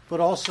 but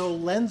also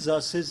lends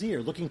us his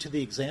ear, looking to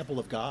the example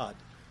of God,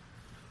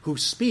 who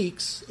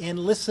speaks and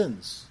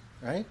listens,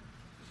 right?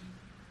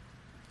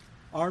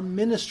 Our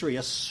ministry,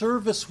 a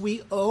service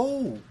we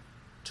owe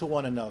to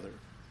one another.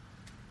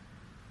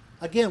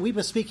 Again, we've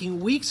been speaking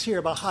weeks here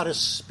about how to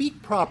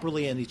speak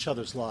properly in each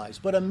other's lives,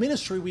 but a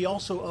ministry we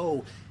also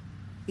owe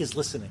is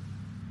listening.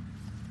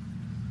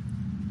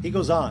 He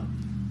goes on.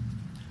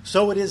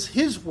 So it is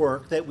his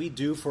work that we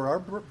do for our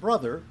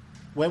brother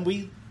when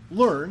we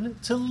learn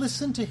to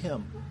listen to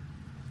him.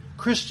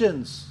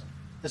 Christians,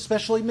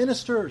 especially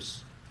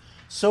ministers,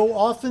 so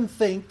often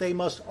think they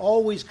must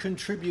always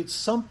contribute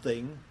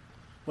something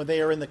when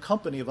they are in the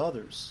company of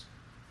others,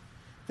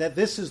 that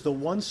this is the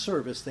one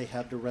service they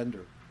have to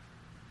render.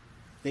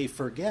 They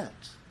forget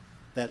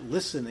that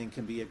listening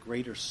can be a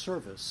greater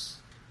service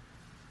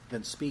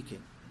than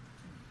speaking.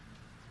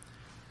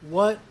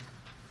 What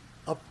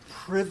a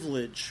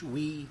privilege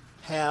we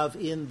have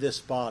in this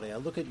body. I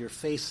look at your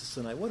faces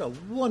tonight. What a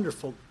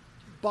wonderful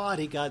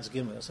body God's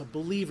given us, of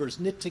believers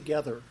knit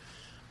together.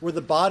 We're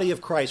the body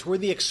of Christ. We're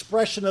the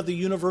expression of the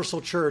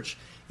universal church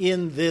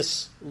in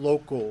this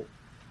local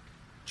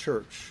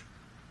church.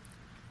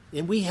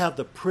 And we have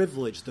the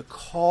privilege, the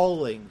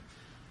calling,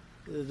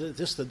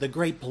 the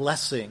great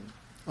blessing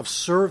of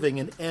serving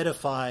and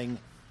edifying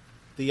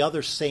the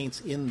other saints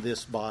in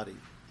this body.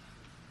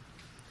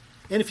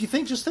 And if you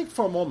just think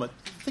for a moment,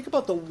 think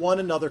about the one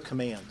another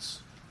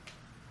commands.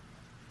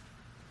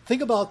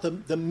 Think about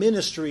the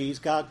ministries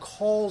God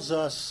calls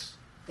us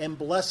and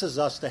blesses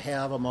us to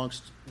have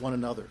amongst one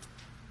another.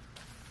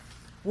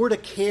 We're to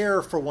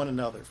care for one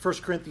another.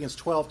 1 Corinthians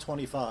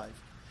 12:25.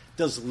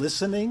 Does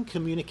listening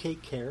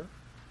communicate care?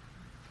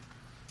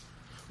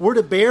 We're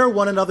to bear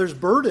one another's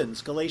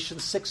burdens.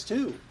 Galatians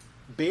 6:2.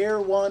 Bear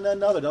one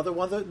another.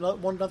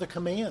 One another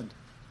command.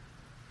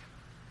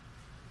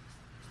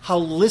 How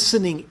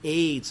listening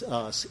aids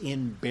us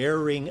in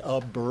bearing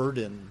a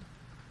burden,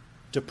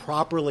 to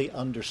properly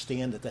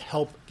understand it, to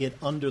help get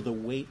under the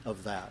weight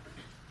of that.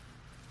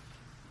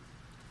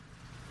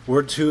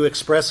 We're to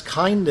express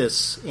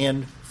kindness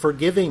and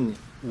forgiving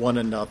one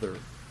another.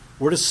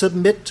 We're to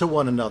submit to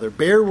one another,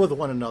 bear with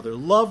one another,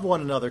 love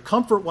one another,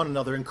 comfort one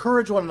another,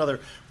 encourage one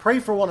another, pray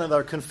for one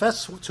another,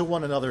 confess to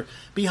one another,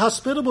 be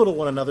hospitable to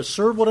one another,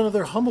 serve one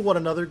another, humble one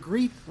another,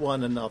 greet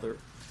one another.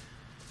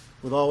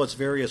 With all its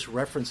various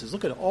references.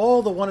 Look at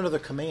all the one another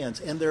commands,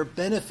 and they're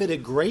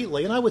benefited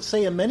greatly, and I would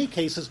say in many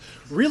cases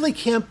really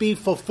can't be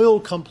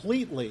fulfilled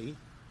completely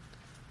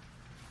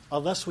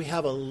unless we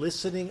have a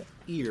listening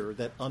ear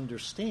that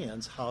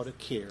understands how to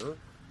care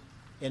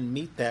and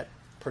meet that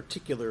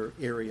particular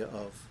area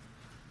of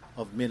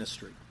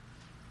ministry.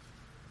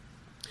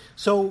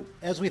 So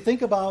as we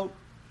think about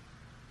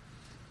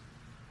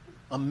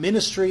a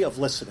ministry of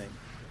listening,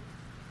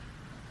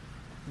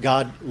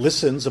 God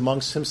listens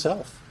amongst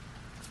himself.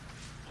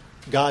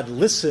 God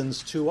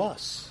listens to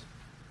us.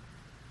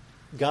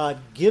 God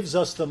gives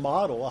us the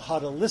model of how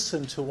to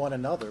listen to one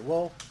another.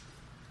 Well,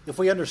 if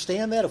we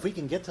understand that, if we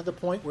can get to the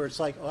point where it's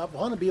like, oh, I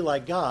want to be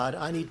like God,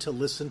 I need to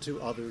listen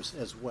to others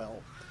as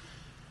well.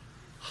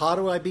 How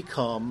do I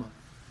become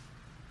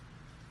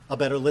a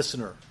better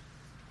listener?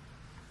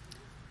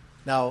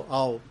 Now,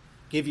 I'll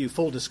give you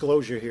full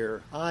disclosure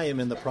here. I am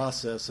in the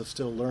process of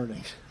still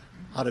learning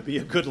how to be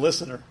a good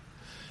listener.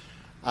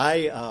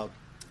 I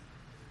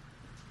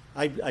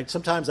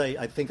sometimes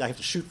I think I have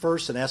to shoot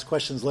first and ask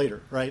questions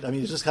later, right? I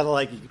mean, it's just kind of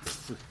like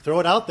throw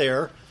it out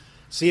there,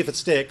 see if it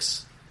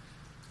sticks,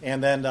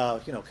 and then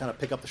kind of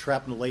pick up the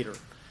shrapnel later.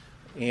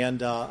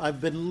 And I've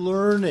been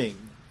learning,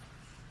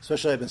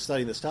 especially I've been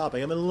studying this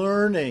topic, I've been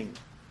learning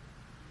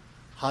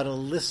how to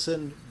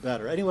listen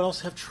better. Anyone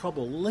else have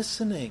trouble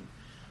listening?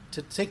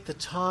 To take the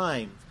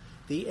time,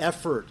 the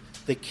effort,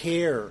 the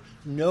care,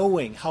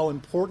 knowing how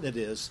important it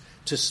is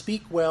to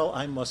speak well,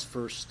 I must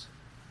first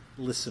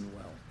listen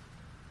well.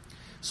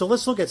 So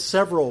let's look at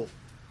several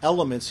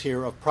elements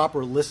here of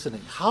proper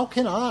listening. How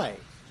can I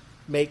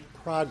make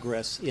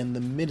progress in the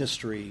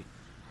ministry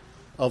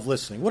of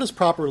listening? What does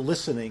proper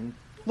listening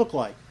look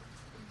like?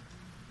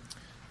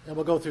 And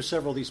we'll go through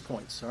several of these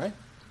points, all right?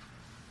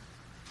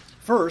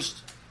 First,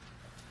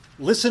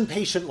 listen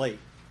patiently.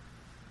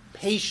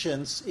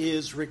 Patience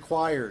is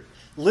required.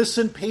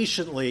 Listen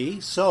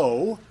patiently,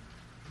 so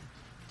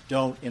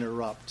don't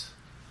interrupt.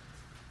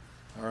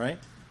 All right?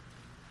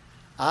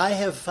 I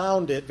have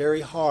found it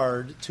very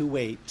hard to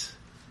wait.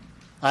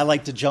 I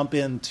like to jump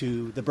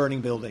into the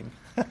burning building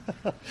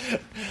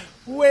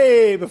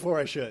way before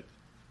I should.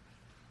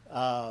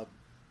 Don't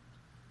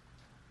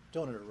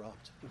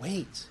interrupt.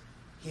 Wait.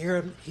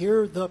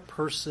 Hear the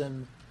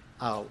person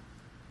out.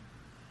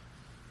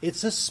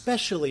 It's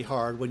especially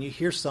hard when you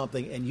hear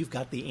something and you've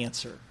got the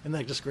answer. Isn't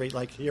that just great?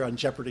 Like you're on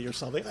Jeopardy or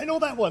something. I know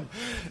that one.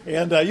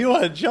 And you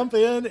want to jump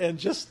in and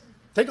just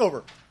take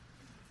over.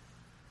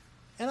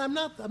 And I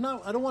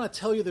don't want to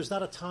tell you there's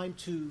not a time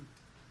to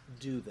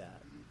do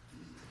that.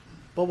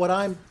 But what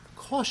I'm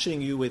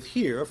cautioning you with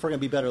here, if we're going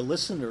to be better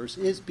listeners,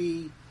 is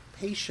be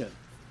patient.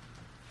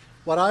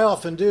 What I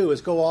often do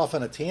is go off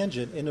on a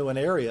tangent into an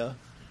area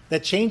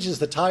that changes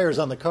the tires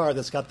on the car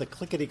that's got the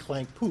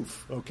clickety-clank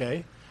poof,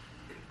 okay?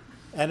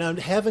 And I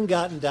haven't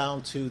gotten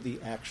down to the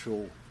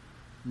actual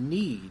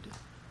need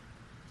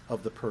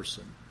of the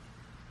person.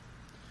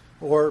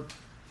 Or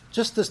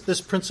just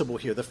this principle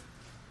here.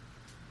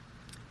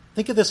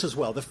 Think of this as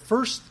well. The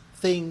first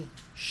thing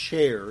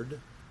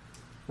shared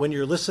when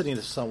you're listening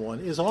to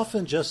someone is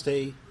often just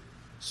a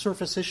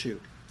surface issue.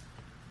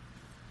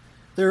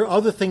 There are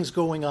other things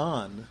going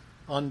on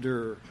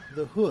under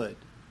the hood.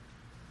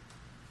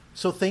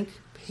 So think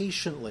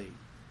patiently.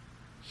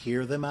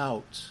 Hear them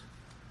out.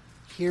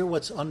 Hear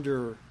what's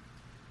under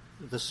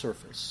the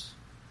surface.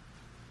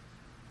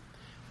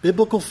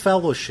 Biblical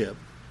fellowship,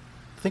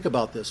 think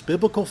about this.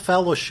 Biblical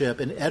fellowship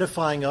and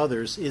edifying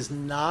others is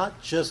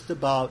not just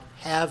about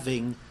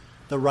having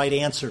the right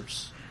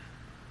answers.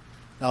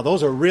 Now,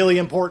 those are really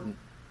important.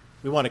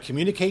 We want to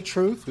communicate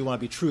truth. We want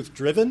to be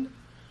truth-driven.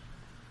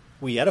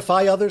 We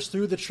edify others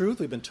through the truth.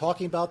 We've been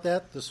talking about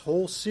that this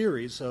whole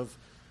series of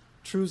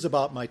Truths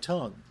About My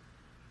Tongue.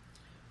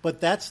 But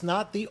that's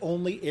not the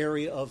only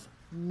area of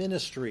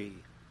ministry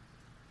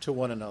to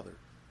one another.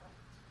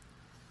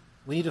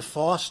 We need to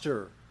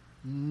foster,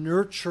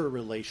 nurture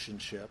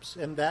relationships,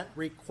 and that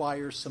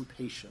requires some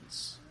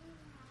patience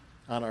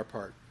on our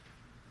part.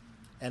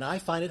 And I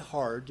find it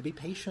hard to be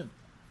patient.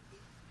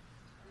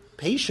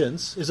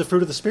 Patience is a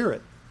fruit of the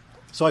Spirit.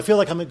 So I feel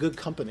like I'm in good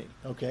company,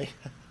 okay?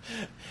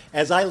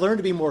 As I learn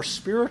to be more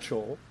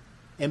spiritual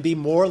and be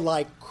more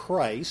like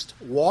Christ,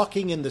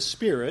 walking in the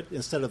Spirit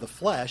instead of the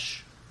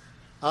flesh,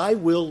 I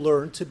will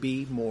learn to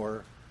be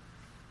more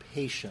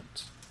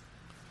patient.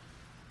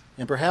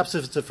 And perhaps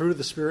if it's a fruit of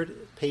the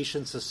Spirit,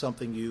 patience is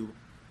something you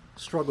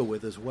struggle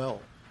with as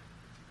well.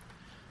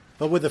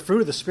 But with the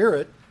fruit of the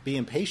Spirit,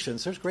 being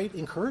patience, there's great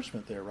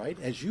encouragement there, right?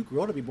 As you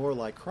grow to be more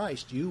like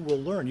Christ, you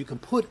will learn. You can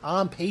put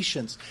on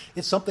patience.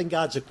 It's something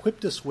God's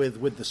equipped us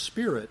with the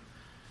Spirit,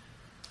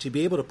 to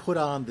be able to put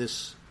on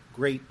this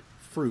great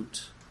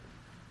fruit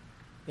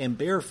and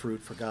bear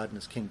fruit for God and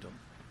His kingdom.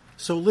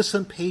 So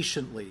listen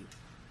patiently.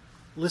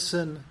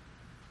 Listen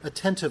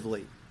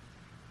attentively.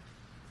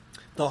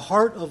 The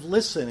heart of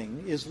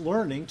listening is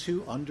learning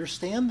to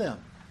understand them.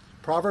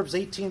 Proverbs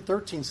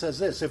 18:13 says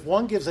this: if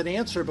one gives an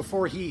answer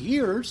before he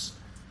hears,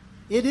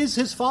 it is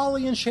his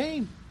folly and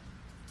shame.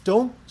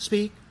 Don't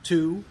speak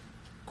too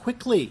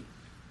quickly.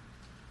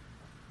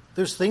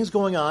 There's things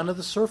going on at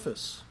the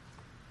surface.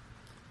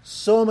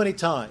 So many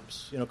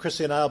times,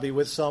 Christy and I will be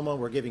with someone,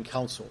 we're giving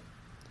counsel,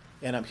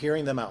 and I'm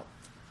hearing them out.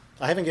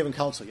 I haven't given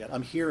counsel yet.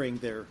 I'm hearing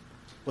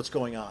what's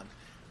going on.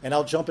 And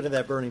I'll jump into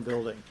that burning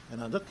building,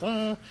 and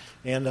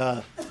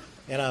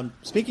I'm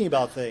speaking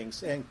about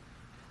things. And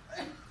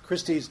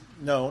Christy's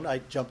known I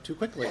jump too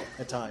quickly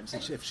at times.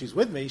 And if she's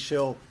with me,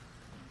 she'll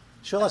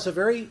ask a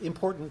very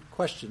important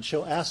question.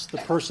 She'll ask the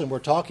person we're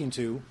talking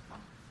to,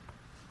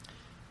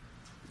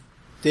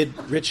 "Did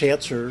Rich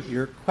answer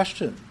your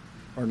question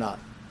or not?"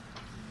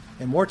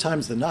 And more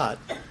times than not,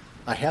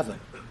 I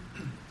haven't.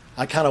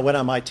 I kind of went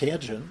on my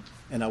tangent,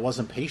 and I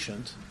wasn't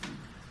patient.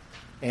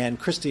 And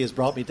Christy has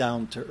brought me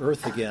down to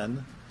earth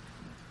again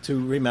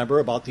to remember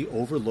about the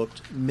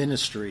overlooked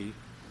ministry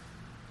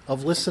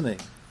of listening.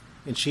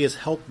 And she has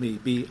helped me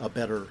be a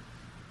better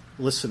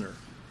listener.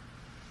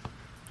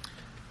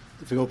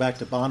 If we go back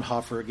to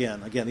Bonhoeffer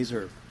again, these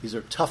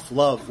are tough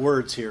love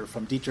words here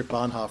from Dietrich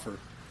Bonhoeffer.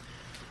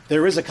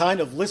 There is a kind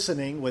of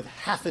listening with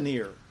half an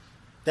ear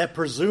that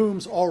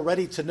presumes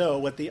already to know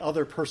what the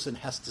other person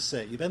has to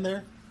say. You been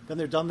there? Been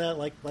there, done that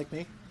like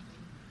me?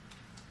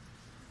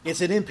 It's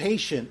an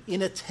impatient,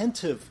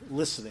 inattentive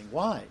listening.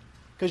 Why?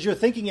 Because you're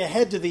thinking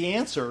ahead to the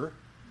answer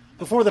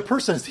before the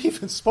person has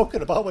even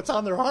spoken about what's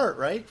on their heart,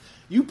 right?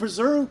 You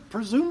presume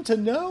to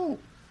know.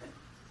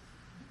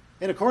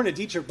 And according to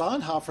Dietrich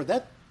Bonhoeffer,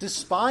 that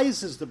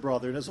despises the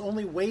brother and is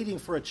only waiting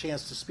for a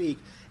chance to speak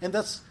and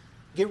thus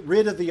get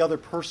rid of the other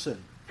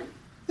person.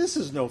 This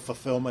is no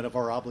fulfillment of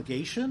our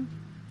obligation.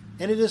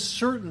 And it is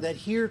certain that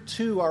here,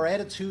 too, our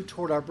attitude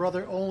toward our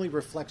brother only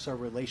reflects our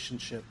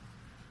relationship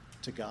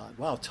to God.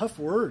 Wow, tough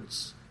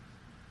words.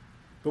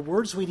 But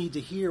words we need to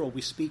hear when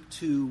we speak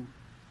too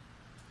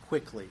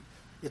quickly.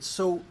 It's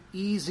so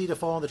easy to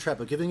fall in the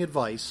trap of giving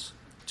advice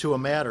to a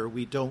matter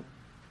we don't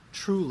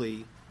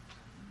truly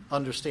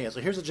understand. So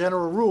here's a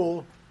general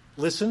rule.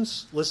 Listen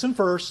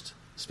first,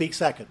 speak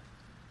second.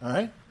 All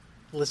right?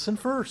 Listen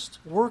first.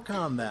 Work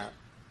on that.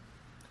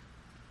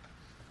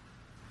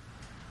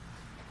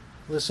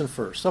 Listen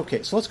first.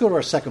 Okay, so let's go to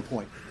our second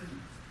point.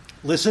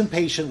 Listen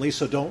patiently,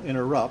 so don't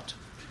interrupt.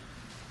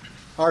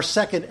 Our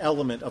second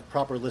element of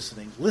proper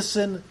listening.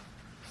 Listen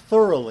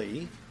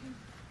thoroughly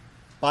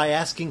by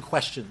asking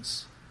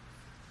questions.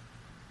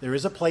 There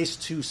is a place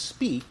to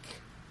speak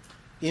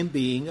in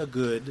being a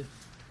good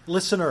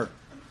listener.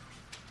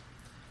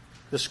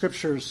 The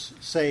scriptures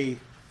say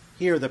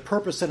here, the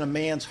purpose in a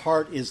man's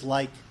heart is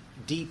like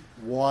deep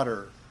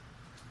water,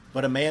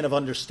 but a man of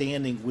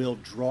understanding will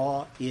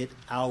draw it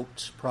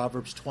out.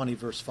 Proverbs 20,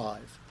 verse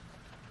 5.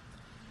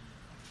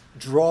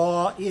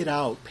 Draw it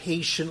out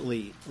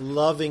patiently,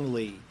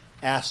 lovingly.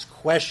 Ask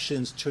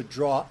questions to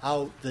draw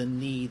out the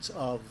needs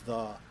of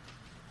the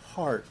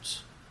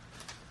heart.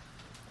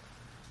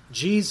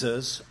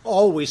 Jesus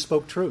always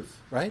spoke truth,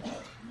 right?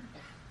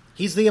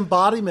 He's the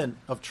embodiment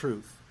of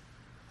truth.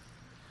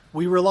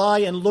 We rely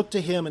and look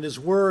to him and his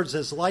words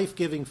as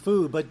life-giving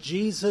food, but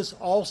Jesus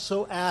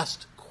also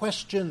asked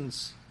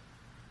questions.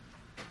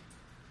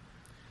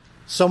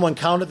 Someone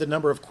counted the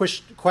number of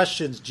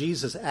questions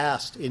Jesus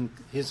asked in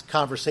his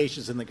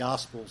conversations in the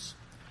Gospels,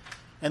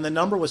 and the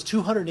number was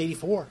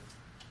 284.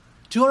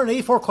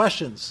 284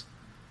 questions.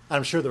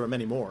 I'm sure there were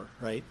many more,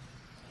 right?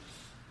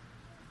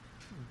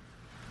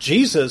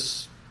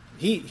 Jesus,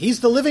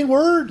 he's the living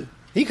word.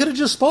 He could have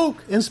just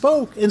spoke, and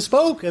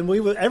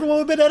everyone would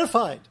have been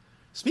edified.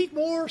 Speak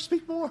more,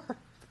 speak more.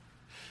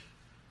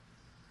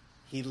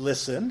 He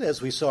listened,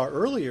 as we saw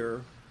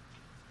earlier,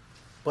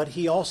 but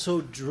he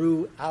also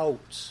drew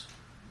out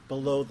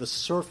below the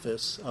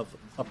surface of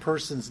a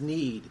person's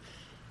need.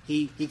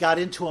 He got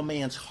into a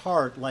man's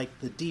heart like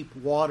the deep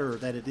water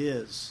that it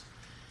is.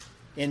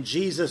 And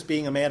Jesus,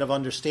 being a man of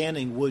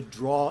understanding, would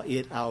draw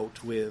it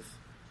out with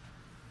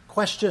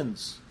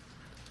questions.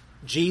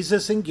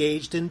 Jesus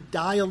engaged in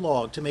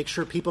dialogue to make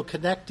sure people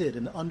connected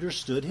and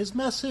understood his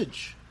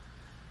message.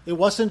 It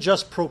wasn't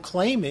just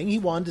proclaiming. He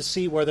wanted to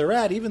see where they're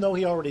at, even though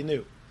he already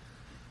knew.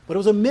 But it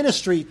was a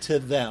ministry to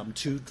them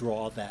to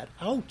draw that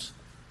out.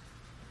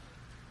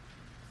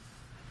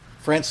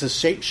 Francis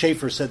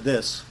Schaeffer said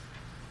this: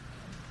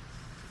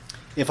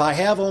 if I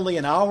have only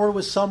an hour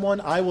with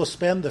someone, I will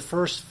spend the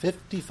first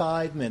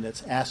 55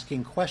 minutes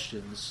asking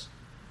questions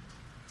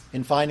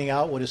and finding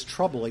out what is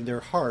troubling their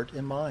heart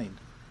and mind.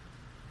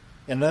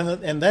 And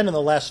then in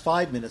the last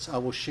 5 minutes, I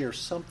will share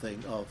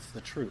something of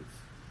the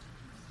truth.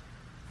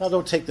 Now,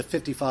 don't take the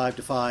 55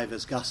 to 5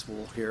 as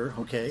gospel here,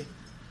 okay?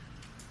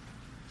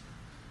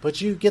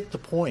 But you get the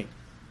point.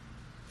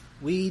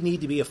 We need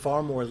to be a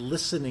far more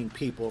listening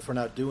people if we're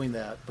not doing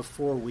that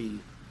before we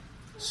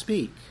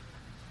speak.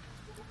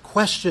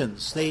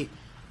 Questions.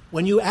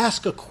 When you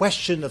ask a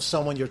question of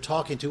someone you're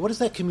talking to, what does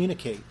that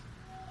communicate?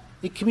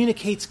 It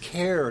communicates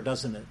care,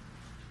 doesn't it?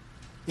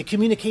 It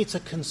communicates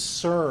a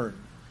concern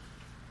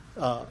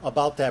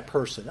about that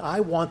person.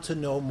 I want to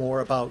know more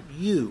about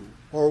you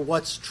or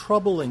what's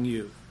troubling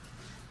you.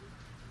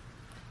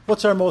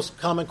 What's our most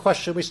common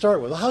question we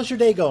start with? Well, how's your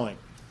day going?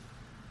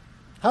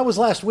 How was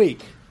last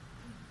week?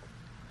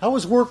 How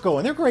was work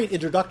going? They're great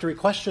introductory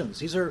questions.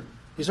 These are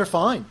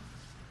fine.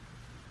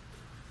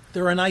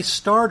 They're a nice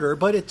starter,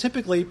 but it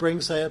typically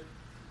brings a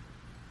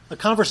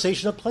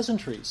conversation of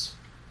pleasantries.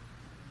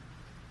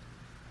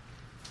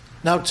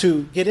 Now,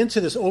 to get into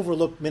this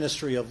overlooked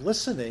ministry of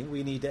listening,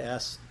 we need to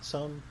ask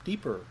some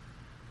deeper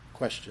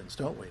questions,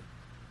 don't we?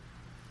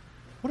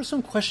 What are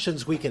some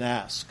questions we can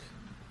ask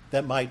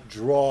that might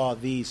draw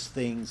these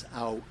things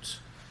out,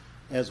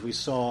 as we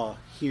saw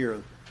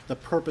here, the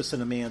purpose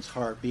in a man's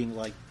heart being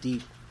like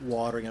deep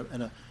watering,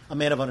 and a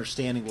man of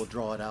understanding will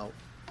draw it out.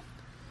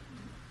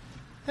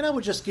 And I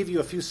would just give you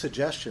a few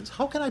suggestions.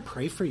 How can I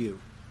pray for you?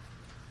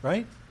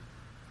 Right?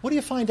 What do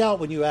you find out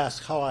when you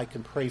ask how I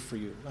can pray for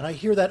you? And I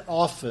hear that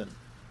often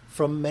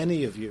from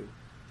many of you.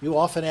 You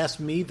often ask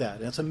me that,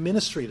 and it's a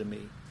ministry to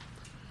me.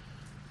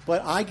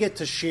 But I get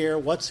to share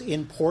what's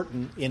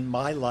important in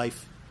my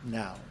life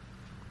now.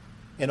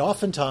 And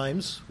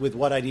oftentimes, with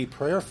what I need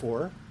prayer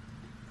for,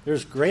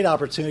 there's great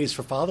opportunities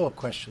for follow-up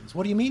questions.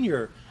 What do you mean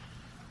you're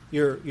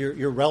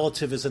your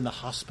relative is in the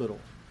hospital?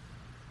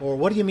 Or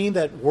what do you mean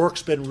that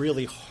work's been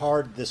really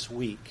hard this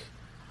week?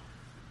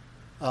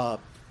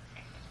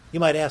 You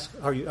might ask,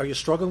 are you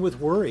struggling with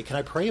worry? Can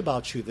I pray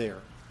about you there?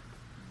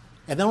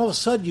 And then all of a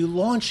sudden you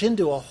launch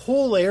into a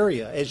whole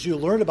area as you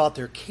learn about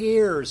their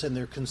cares and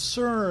their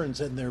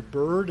concerns and their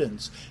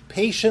burdens,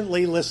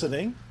 patiently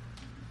listening,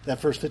 that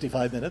first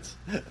 55 minutes,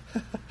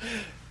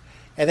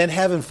 and then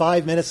having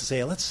 5 minutes to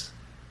say, let's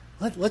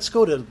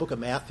go to the book of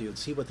Matthew and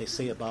see what they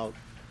say about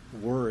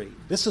worry.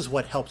 This is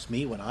what helps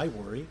me when I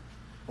worry.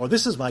 Or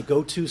this is my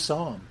go-to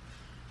psalm.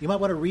 You might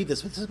want to read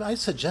this. I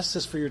suggest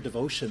this for your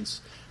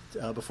devotions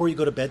before you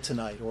go to bed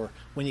tonight or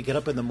when you get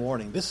up in the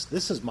morning.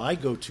 This is my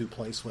go-to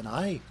place when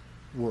I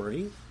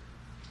worry.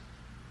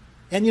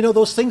 And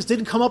those things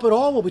didn't come up at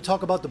all when we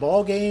talk about the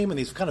ball game and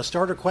these kind of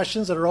starter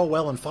questions that are all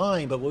well and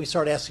fine. But when we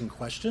start asking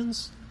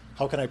questions,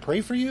 how can I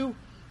pray for you?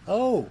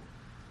 Oh,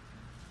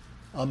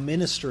 a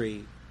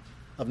ministry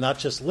of not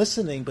just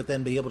listening, but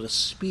then be able to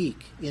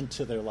speak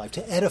into their life,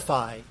 to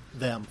edify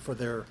them for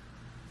their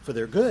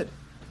good.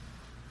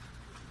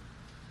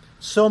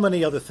 So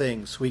many other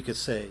things we could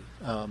say.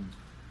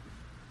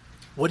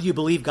 What do you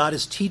believe God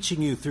is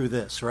teaching you through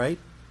this, right?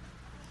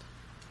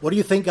 What do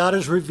you think God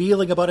is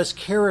revealing about his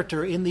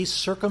character in these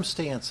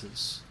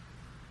circumstances?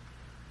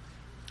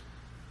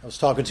 I was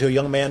talking to a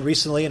young man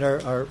recently in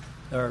our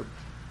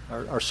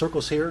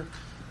circles here,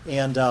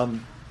 and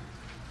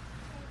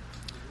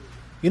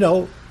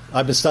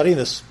I've been studying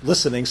this,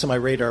 listening, so my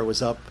radar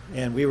was up,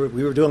 and we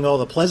were doing all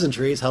the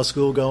pleasantries, how's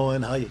school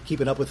going, how you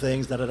keeping up with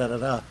things,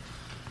 da-da-da-da-da.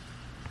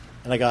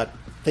 And I got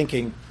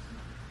thinking,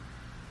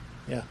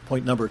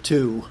 point number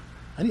 2,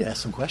 I need to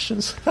ask some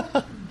questions.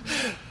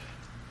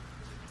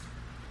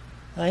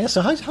 I asked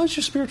him, how's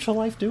your spiritual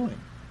life doing?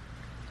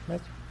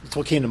 That's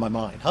what came to my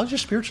mind. How's your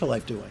spiritual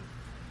life doing?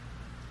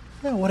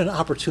 What an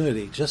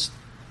opportunity, just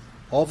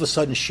all of a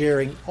sudden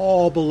sharing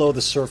all below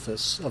the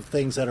surface of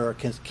things that are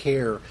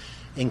care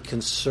and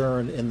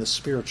concern in the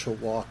spiritual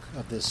walk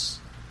of this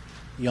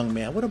young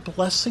man. What a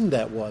blessing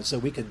that was, that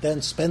we could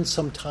then spend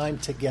some time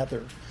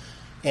together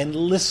and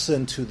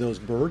listen to those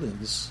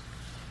burdens.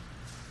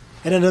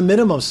 And at a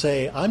minimum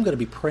say, I'm going to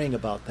be praying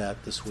about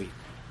that this week.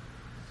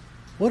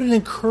 What an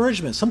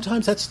encouragement.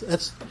 Sometimes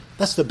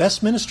that's the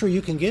best ministry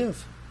you can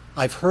give.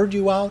 I've heard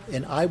you out,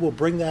 and I will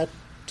bring that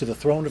to the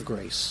throne of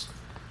grace.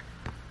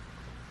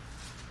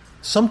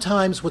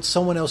 Sometimes what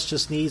someone else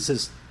just needs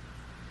is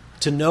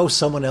to know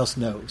someone else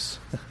knows.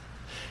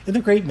 Isn't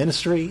there great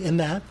ministry in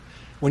that?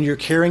 When you're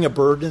carrying a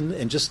burden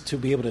and just to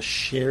be able to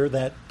share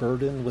that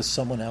burden with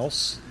someone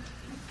else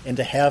and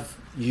to have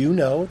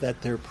that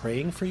they're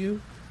praying for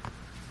you.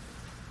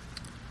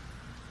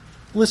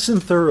 Listen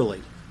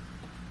thoroughly.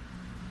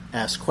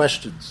 Ask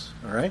questions,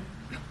 all right?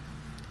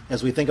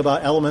 As we think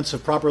about elements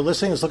of proper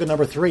listening, let's look at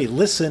number 3.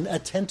 Listen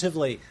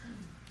attentively.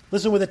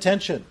 Listen with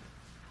attention.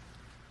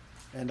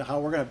 And how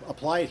we're going to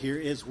apply it here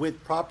is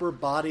with proper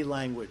body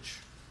language.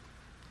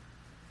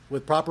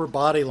 With proper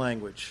body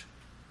language.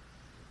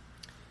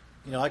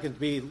 I could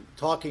be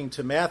talking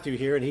to Matthew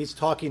here, and he's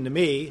talking to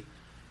me,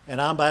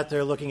 and I'm out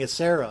there looking at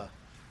Sarah,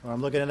 or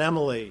I'm looking at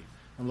Emily,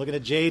 I'm looking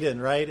at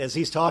Jaden, right, as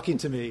he's talking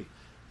to me.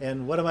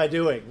 And what am I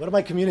doing? What am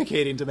I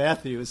communicating to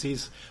Matthew as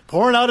he's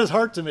pouring out his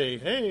heart to me?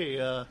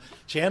 Hey,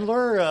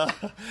 Chandler,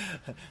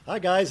 hi,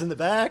 guys in the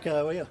back.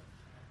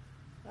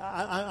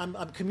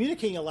 I'm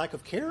communicating a lack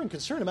of care and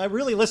concern. Am I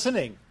really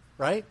listening,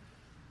 right?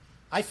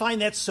 I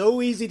find that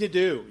so easy to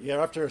do,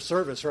 after a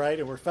service, right?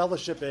 And we're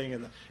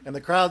fellowshipping and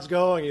the crowd's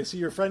going, you see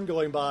your friend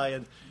going by,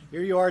 and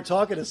here you are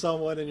talking to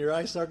someone, and your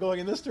eyes start going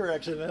in this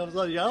direction. And I was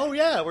like, oh,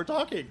 yeah, we're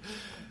talking.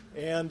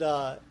 And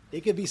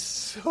it can be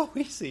so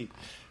easy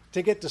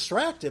to get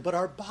distracted, but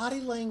our body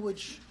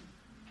language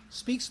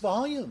speaks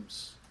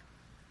volumes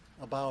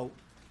about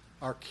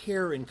our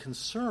care and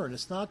concern.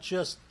 It's not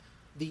just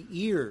the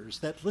ears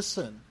that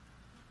listen,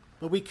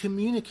 but we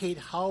communicate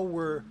how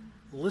we're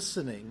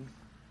listening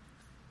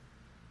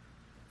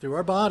through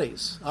our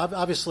bodies.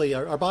 Obviously,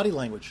 our body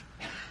language.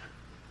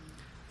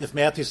 If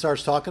Matthew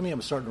starts talking to me,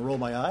 I'm starting to roll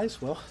my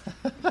eyes. Well,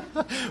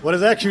 what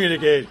does that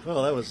communicate?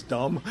 Well, that was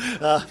dumb,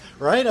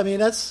 right? I mean,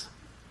 that's,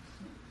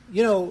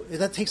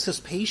 that takes this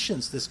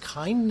patience, this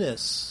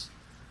kindness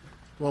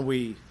when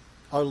we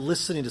are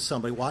listening to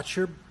somebody. Watch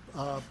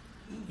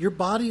your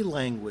body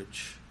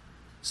language,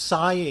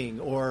 sighing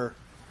or,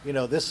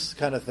 this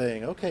kind of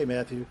thing. Okay,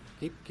 Matthew,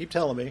 keep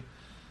telling me.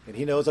 And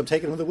he knows I'm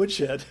taking him to the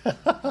woodshed.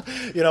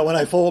 When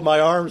I fold my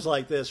arms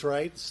like this,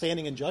 right?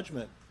 Standing in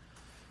judgment.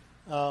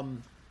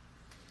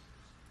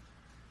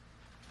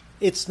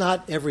 It's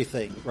not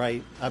everything,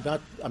 right? I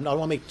don't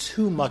want to make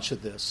too much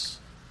of this.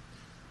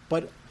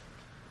 But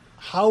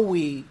how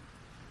we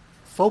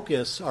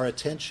focus our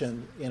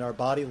attention in our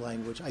body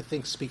language, I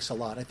think, speaks a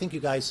lot. I think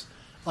you guys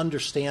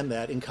understand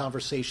that in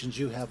conversations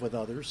you have with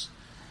others.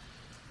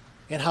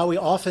 And how we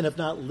often have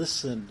not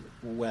listened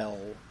well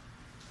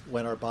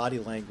when our body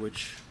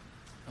language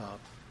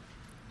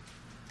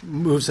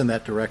moves in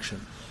that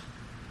direction.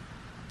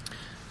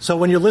 So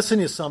when you're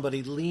listening to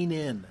somebody, lean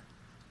in.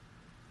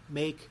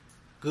 Make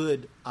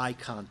good eye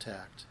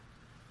contact.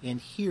 and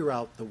hear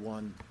out the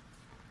one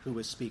who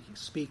is speaking.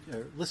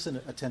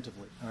 Listen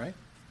attentively, all right?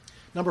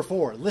 Number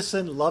 4,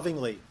 listen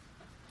lovingly.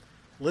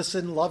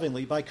 Listen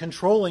lovingly by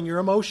controlling your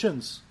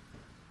emotions.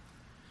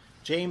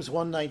 James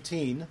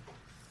 1:19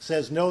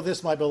 says, "Know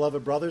this, my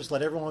beloved brothers,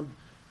 let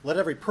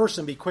every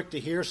person be quick to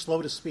hear,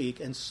 slow to speak,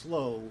 and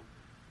slow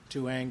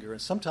to anger."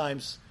 And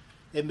sometimes,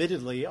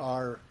 admittedly,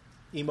 our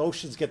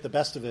emotions get the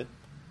best of it.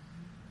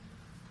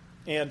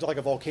 And like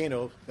a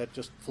volcano that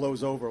just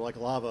flows over like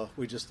lava,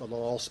 it'll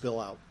all spill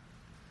out.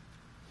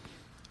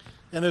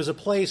 And there's a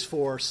place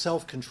for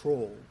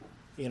self-control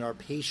in our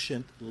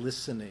patient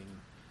listening.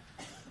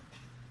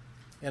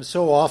 And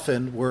so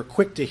often we're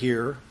quick to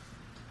hear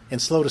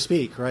and slow to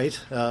speak, right?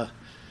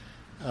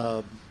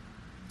 I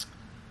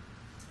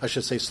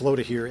should say slow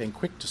to hear and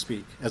quick to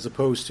speak, as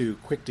opposed to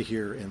quick to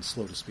hear and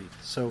slow to speak.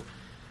 So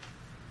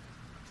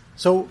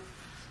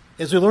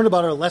as we learn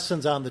about our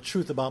lessons on the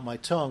truth about my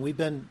tongue, we've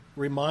been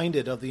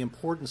reminded of the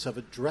importance of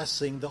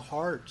addressing the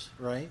heart,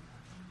 right?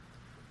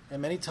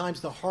 And many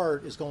times the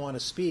heart is going to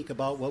speak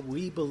about what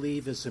we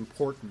believe is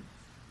important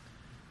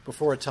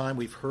before a time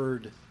we've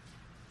heard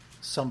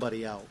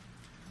somebody out.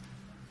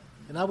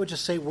 And I would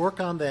just say, work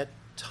on that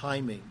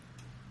timing.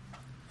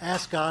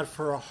 Ask God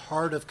for a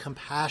heart of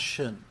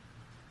compassion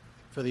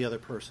for the other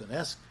person.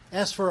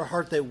 Ask for a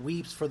heart that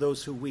weeps for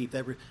those who weep,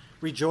 that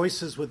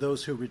rejoices with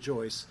those who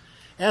rejoice.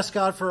 Ask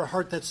God for a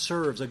heart that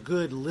serves, a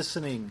good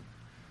listening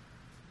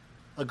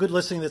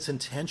that's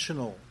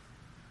intentional.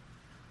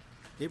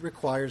 It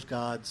requires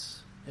God's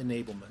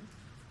enablement.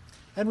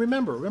 And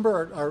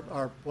remember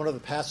our one of the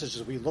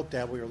passages we looked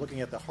at, we were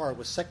looking at the heart,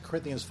 was 2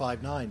 Corinthians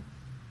 5:9.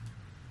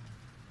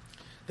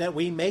 That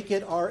we make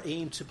it our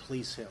aim to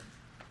please him.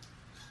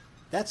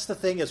 That's the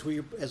thing, as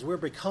we're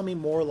becoming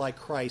more like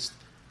Christ,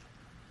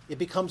 it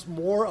becomes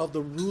more of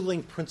the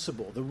ruling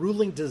principle. The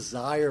ruling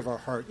desire of our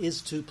heart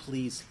is to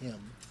please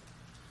him.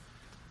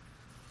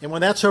 And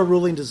when that's our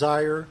ruling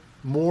desire,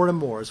 more and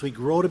more, as we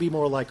grow to be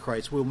more like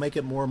Christ, we'll make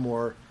it more and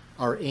more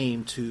our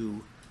aim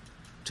to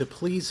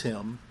please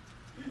him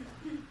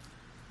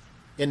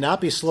and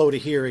not be slow to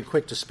hear and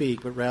quick to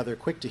speak, but rather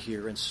quick to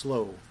hear and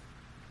slow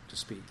to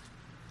speak.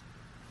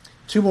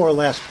 2 more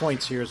last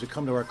points here as we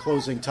come to our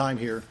closing time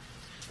here.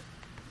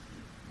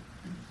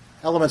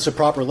 Elements of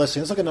proper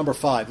listening. Let's look at number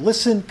 5.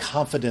 Listen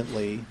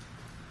confidently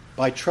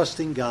by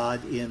trusting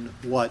God in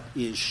what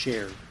is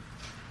shared.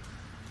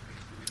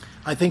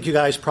 I think you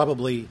guys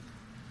probably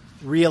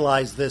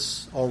realize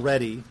this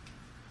already,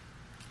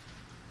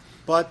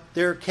 but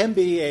there can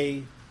be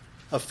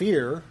a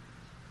fear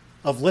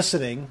of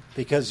listening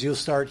because you'll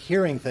start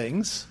hearing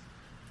things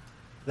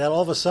that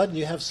all of a sudden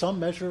you have some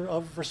measure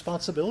of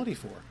responsibility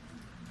for,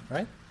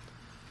 right?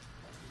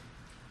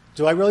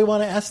 Do I really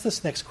want to ask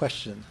this next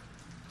question?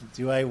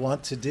 Do I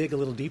want to dig a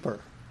little deeper?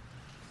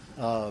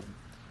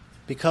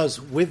 Because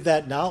with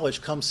that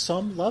knowledge comes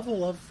some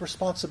level of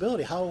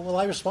responsibility. How will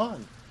I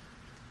respond?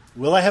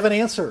 Will I have an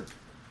answer?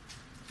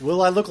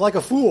 Will I look like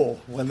a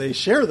fool when they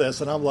share this?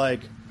 And I'm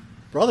like,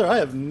 brother, I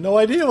have no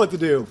idea what to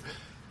do.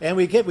 And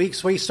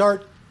we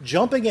start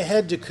jumping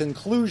ahead to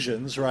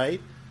conclusions,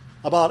 right,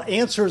 about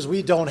answers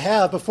we don't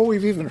have before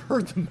we've even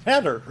heard the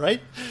matter,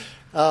 right?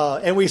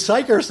 And we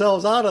psych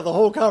ourselves out of the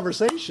whole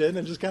conversation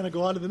and just kind of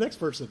go on to the next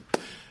person.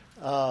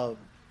 The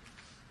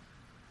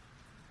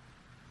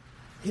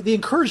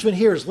encouragement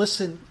here is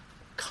listen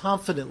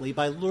confidently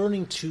by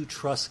learning to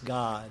trust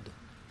God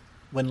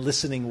when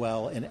listening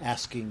well and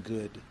asking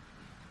good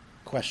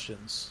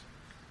questions.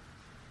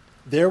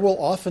 There will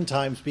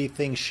oftentimes be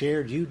things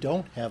shared you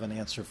don't have an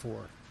answer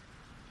for.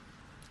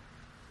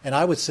 And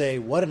I would say,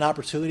 what an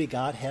opportunity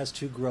God has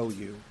to grow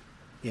you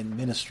in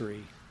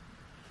ministry.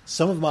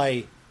 Some of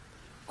my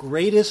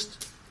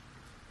greatest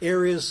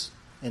areas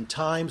and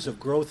times of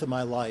growth in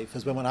my life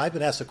has been when I've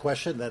been asked a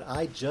question that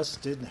I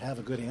just didn't have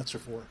a good answer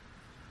for.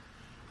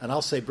 And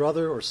I'll say,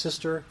 brother or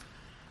sister,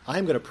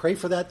 I'm going to pray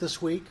for that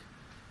this week,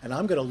 and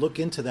I'm going to look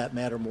into that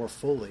matter more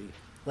fully.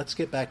 Let's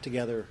get back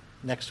together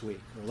next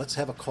week, or let's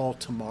have a call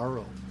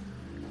tomorrow.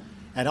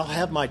 And I'll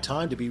have my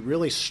time to be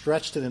really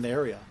stretched in an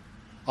area.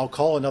 I'll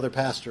call another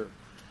pastor.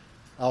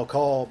 I'll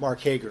call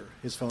Mark Hager.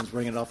 His phone's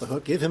ringing off the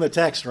hook. Give him a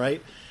text,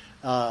 right?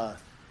 I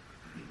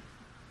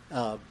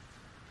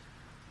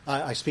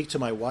speak to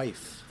my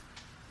wife.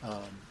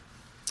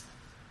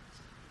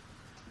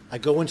 I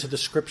go into the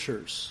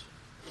scriptures.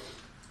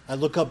 I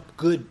look up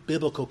good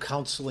biblical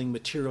counseling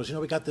materials. You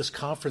know, we got this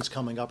conference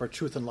coming up, our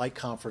Truth and Light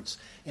conference,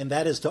 and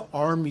that is to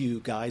arm you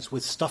guys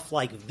with stuff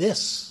like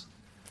this.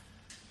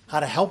 How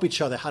to help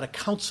each other, how to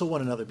counsel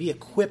one another, be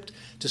equipped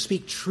to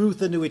speak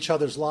truth into each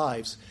other's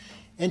lives.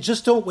 And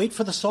just don't wait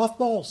for the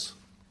softballs.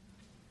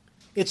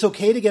 It's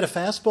okay to get a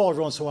fastball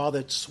every once in a while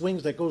that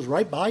swings, that goes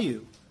right by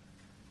you.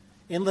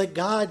 And let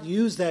God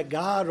use that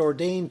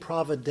God-ordained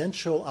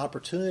providential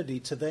opportunity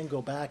to then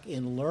go back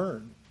and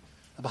learn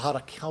about how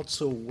to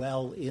counsel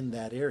well in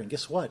that area. And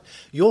guess what?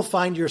 You'll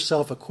find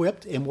yourself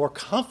equipped and more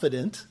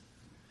confident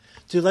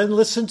to then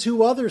listen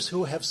to others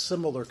who have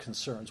similar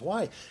concerns.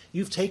 Why?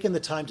 You've taken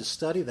the time to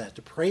study that,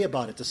 to pray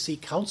about it, to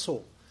seek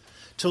counsel,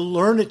 to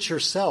learn it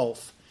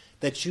yourself,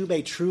 that you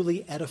may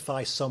truly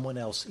edify someone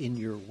else in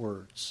your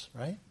words,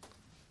 right?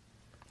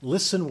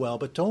 Listen well,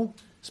 but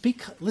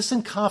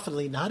listen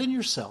confidently, not in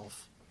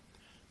yourself,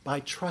 by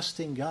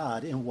trusting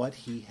God in what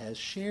he has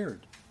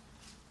shared.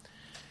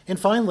 And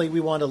finally,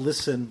 we want to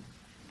listen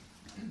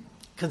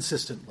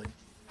consistently.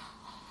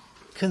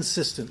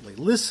 Consistently.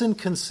 Listen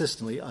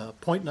consistently.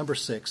 Point number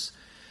 6,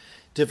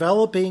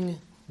 developing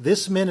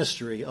this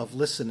ministry of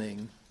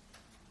listening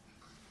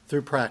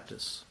through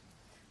practice.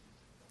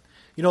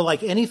 You know,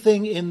 like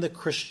anything in the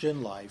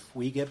Christian life,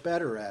 we get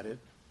better at it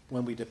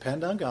when we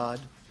depend on God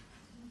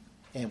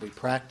and we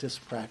practice.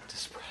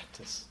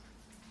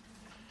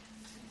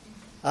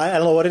 I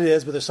don't know what it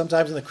is, but there's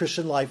sometimes in the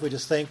Christian life we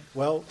just think,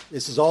 well,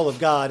 this is all of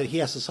God, and he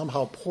has to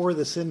somehow pour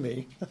this in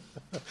me.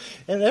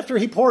 And after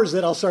he pours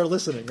it, I'll start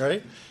listening,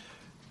 right?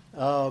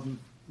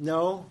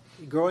 No,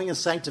 growing in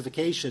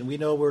sanctification, we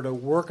know we're to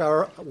work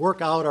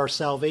out our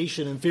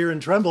salvation in fear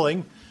and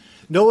trembling,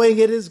 knowing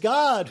it is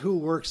God who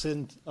works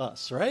in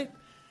us, right?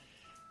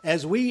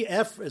 As we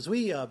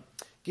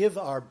give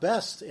our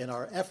best and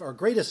our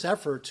greatest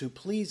effort to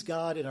please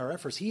God in our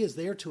efforts, he is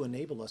there to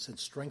enable us and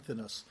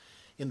strengthen us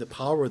in the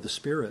power of the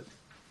Spirit.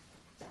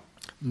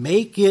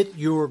 Make it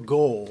your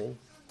goal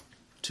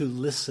to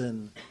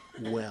listen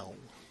well.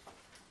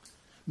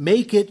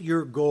 Make it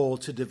your goal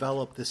to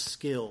develop the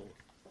skill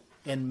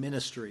and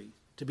ministry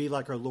to be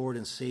like our Lord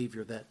and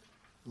Savior that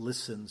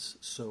listens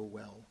so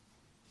well.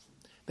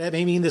 That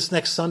may mean this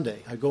next Sunday,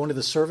 I go into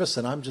the service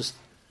and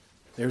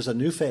there's a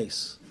new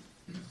face.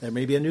 There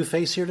may be a new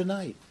face here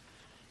tonight.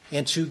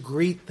 And to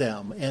greet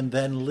them and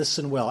then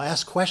listen well.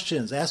 Ask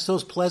questions. Ask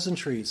those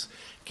pleasantries.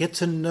 Get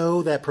to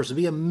know that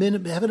person.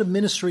 Have a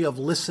ministry of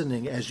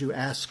listening as you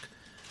ask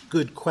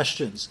good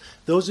questions.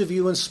 Those of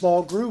you in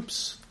small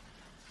groups,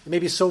 it may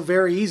be so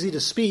very easy to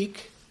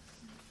speak.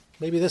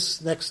 Maybe this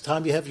next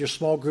time you have your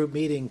small group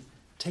meeting,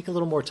 take a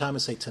little more time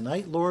and say,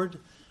 tonight, Lord,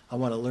 I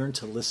want to learn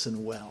to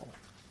listen well.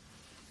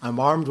 I'm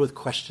armed with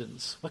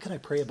questions. What can I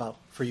pray about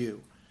for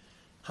you?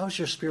 How's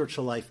your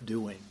spiritual life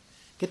doing?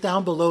 Get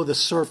down below the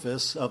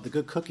surface of the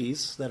good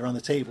cookies that are on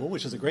the table,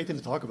 which is a great thing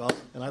to talk about,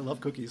 and I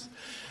love cookies.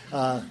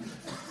 But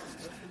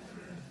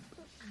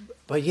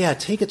yeah,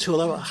 take it to a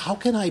level. How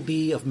can I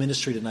be of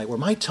ministry tonight where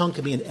my tongue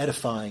can be an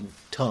edifying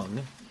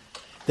tongue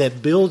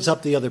that builds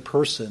up the other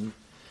person?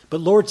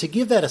 But Lord, to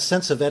give that a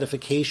sense of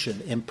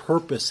edification and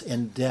purpose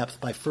and depth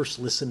by first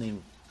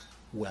listening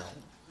well.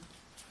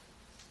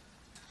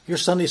 Your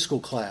Sunday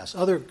school class,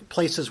 other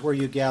places where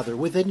you gather,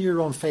 within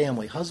your own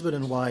family, husband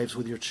and wives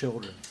with your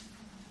children.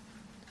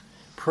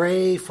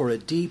 Pray for a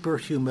deeper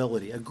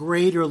humility, a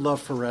greater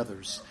love for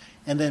others,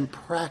 and then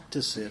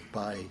practice it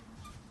by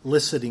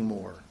listening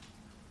more,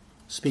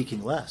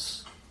 speaking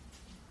less.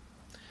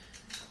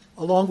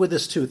 Along with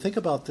this too, think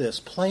about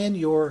this. Plan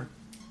your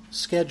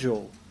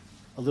schedule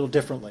a little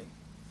differently.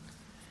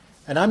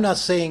 And I'm not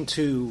saying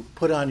to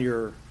put on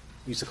your,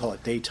 we used to call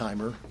it day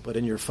timer, but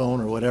in your phone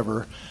or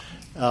whatever,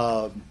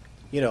 I've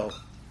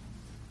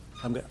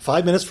got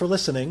 5 minutes for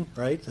listening,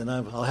 right? And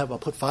I'll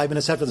put 5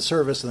 minutes after the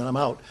service, and then I'm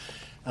out.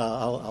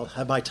 I'll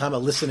have my time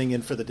of listening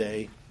in for the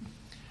day.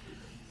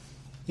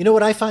 You know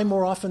what I find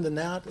more often than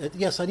not?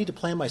 Yes, I need to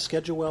plan my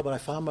schedule well, but I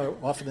find more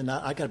often than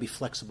not, I got to be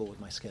flexible with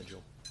my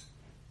schedule.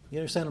 You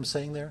understand what I'm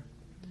saying there?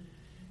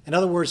 In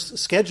other words,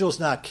 schedule is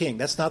not king.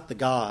 That's not the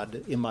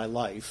God in my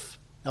life.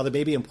 Now, there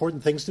may be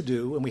important things to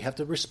do, and we have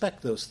to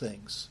respect those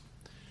things.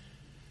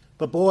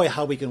 But boy,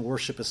 how we can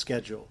worship a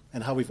schedule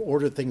and how we've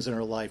ordered things in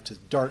our life to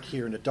dart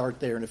here and to dart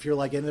there. And if you're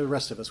like any of the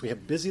rest of us, we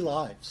have busy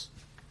lives.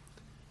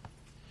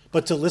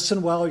 But to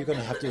listen well, you're going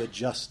to have to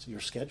adjust your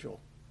schedule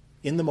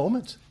in the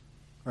moment,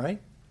 right?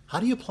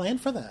 How do you plan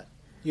for that?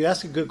 You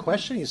ask a good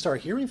question, you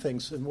start hearing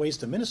things and ways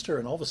to minister,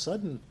 and all of a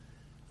sudden,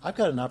 I've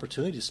got an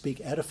opportunity to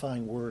speak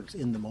edifying words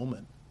in the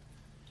moment.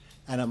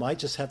 And I might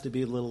just have to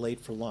be a little late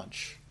for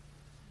lunch,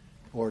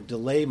 or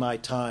delay my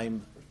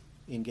time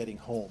in getting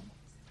home,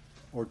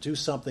 or do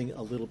something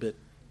a little bit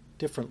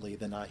differently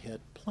than I had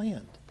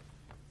planned.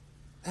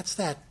 That's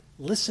that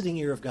listening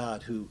ear of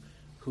God who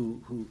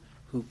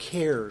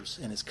cares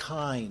and is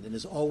kind and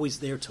is always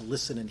there to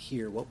listen and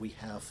hear what we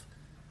have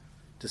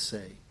to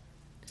say.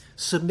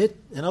 Submit,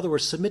 in other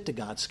words, submit to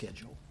God's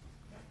schedule.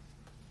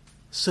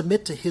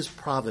 Submit to his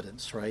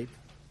providence, right?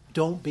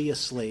 Don't be a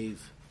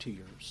slave to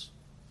yours.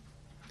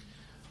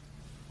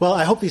 Well,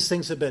 I hope these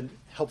things have been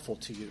helpful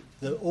to you.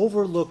 The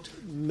overlooked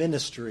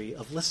ministry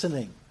of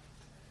listening.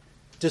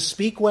 To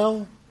speak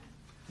well,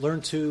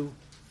 learn to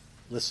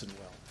listen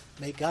well.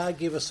 May God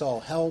give us all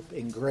help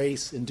and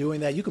grace in doing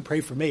that. You can pray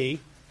for me,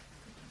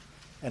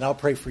 and I'll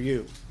pray for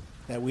you,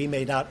 that we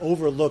may not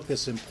overlook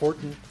this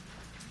important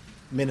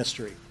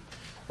ministry.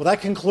 Well,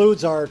 that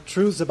concludes our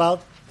truths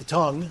about the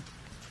tongue.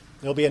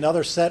 There'll be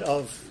another set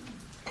of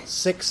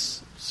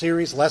 6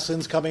 series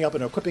lessons coming up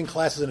in equipping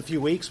classes in a few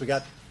weeks. We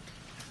got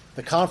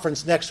the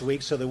conference next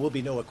week, so there will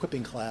be no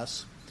equipping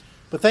class.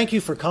 But thank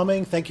you for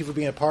coming. Thank you for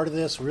being a part of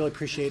this. We really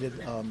appreciated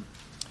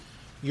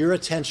your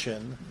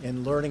attention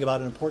in learning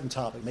about an important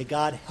topic. May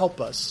God help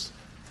us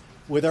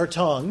with our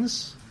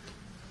tongues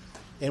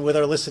and with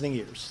our listening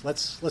ears.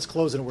 Let's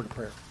close in a word of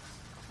prayer.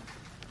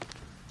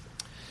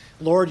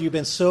 Lord, you've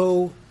been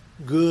so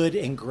good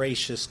and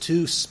gracious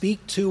to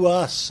speak to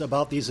us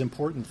about these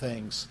important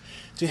things,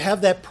 to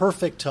have that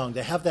perfect tongue,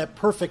 to have that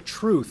perfect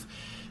truth,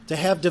 to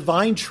have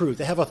divine truth,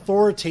 to have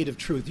authoritative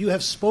truth. You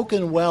have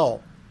spoken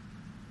well.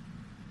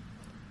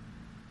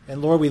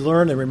 And Lord, we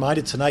learned and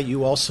reminded tonight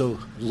you also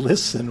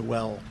listen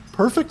well,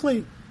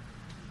 perfectly.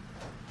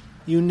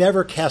 You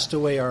never cast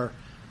away our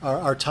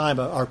time,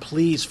 our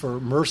pleas for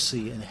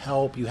mercy and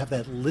help. You have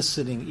that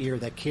listening ear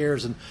that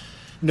cares, and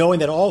knowing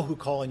that all who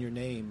call on your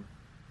name,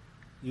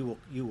 you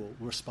will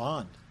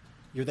respond.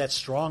 You're that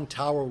strong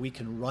tower we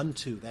can run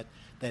to,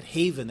 that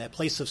haven, that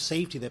place of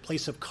safety, that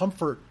place of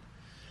comfort,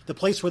 the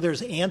place where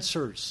there's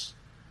answers.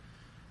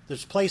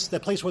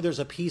 That place where there's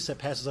a peace that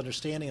passes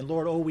understanding. And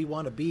Lord, we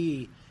want to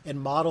be and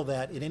model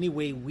that in any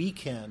way we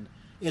can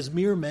as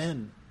mere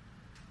men.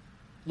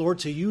 Lord,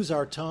 to use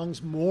our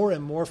tongues more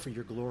and more for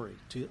your glory,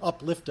 to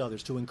uplift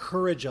others, to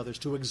encourage others,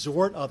 to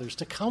exhort others,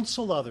 to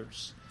counsel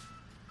others.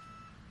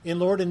 And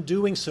Lord, in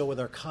doing so with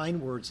our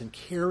kind words and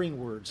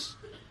caring words,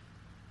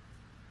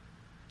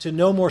 to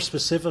know more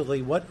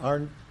specifically what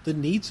the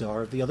needs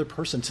are of the other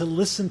person, to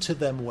listen to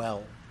them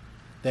well,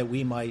 that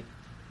we might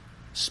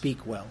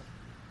speak well.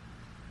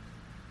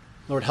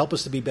 Lord, help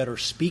us to be better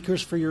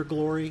speakers for your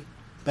glory,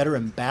 better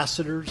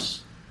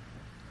ambassadors,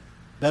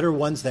 better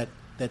ones that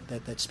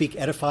speak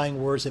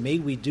edifying words, and may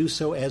we do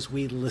so as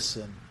we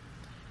listen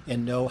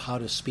and know how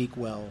to speak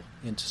well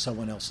into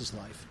someone else's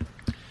life.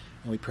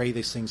 And we pray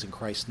these things in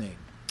Christ's name.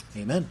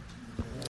 Amen.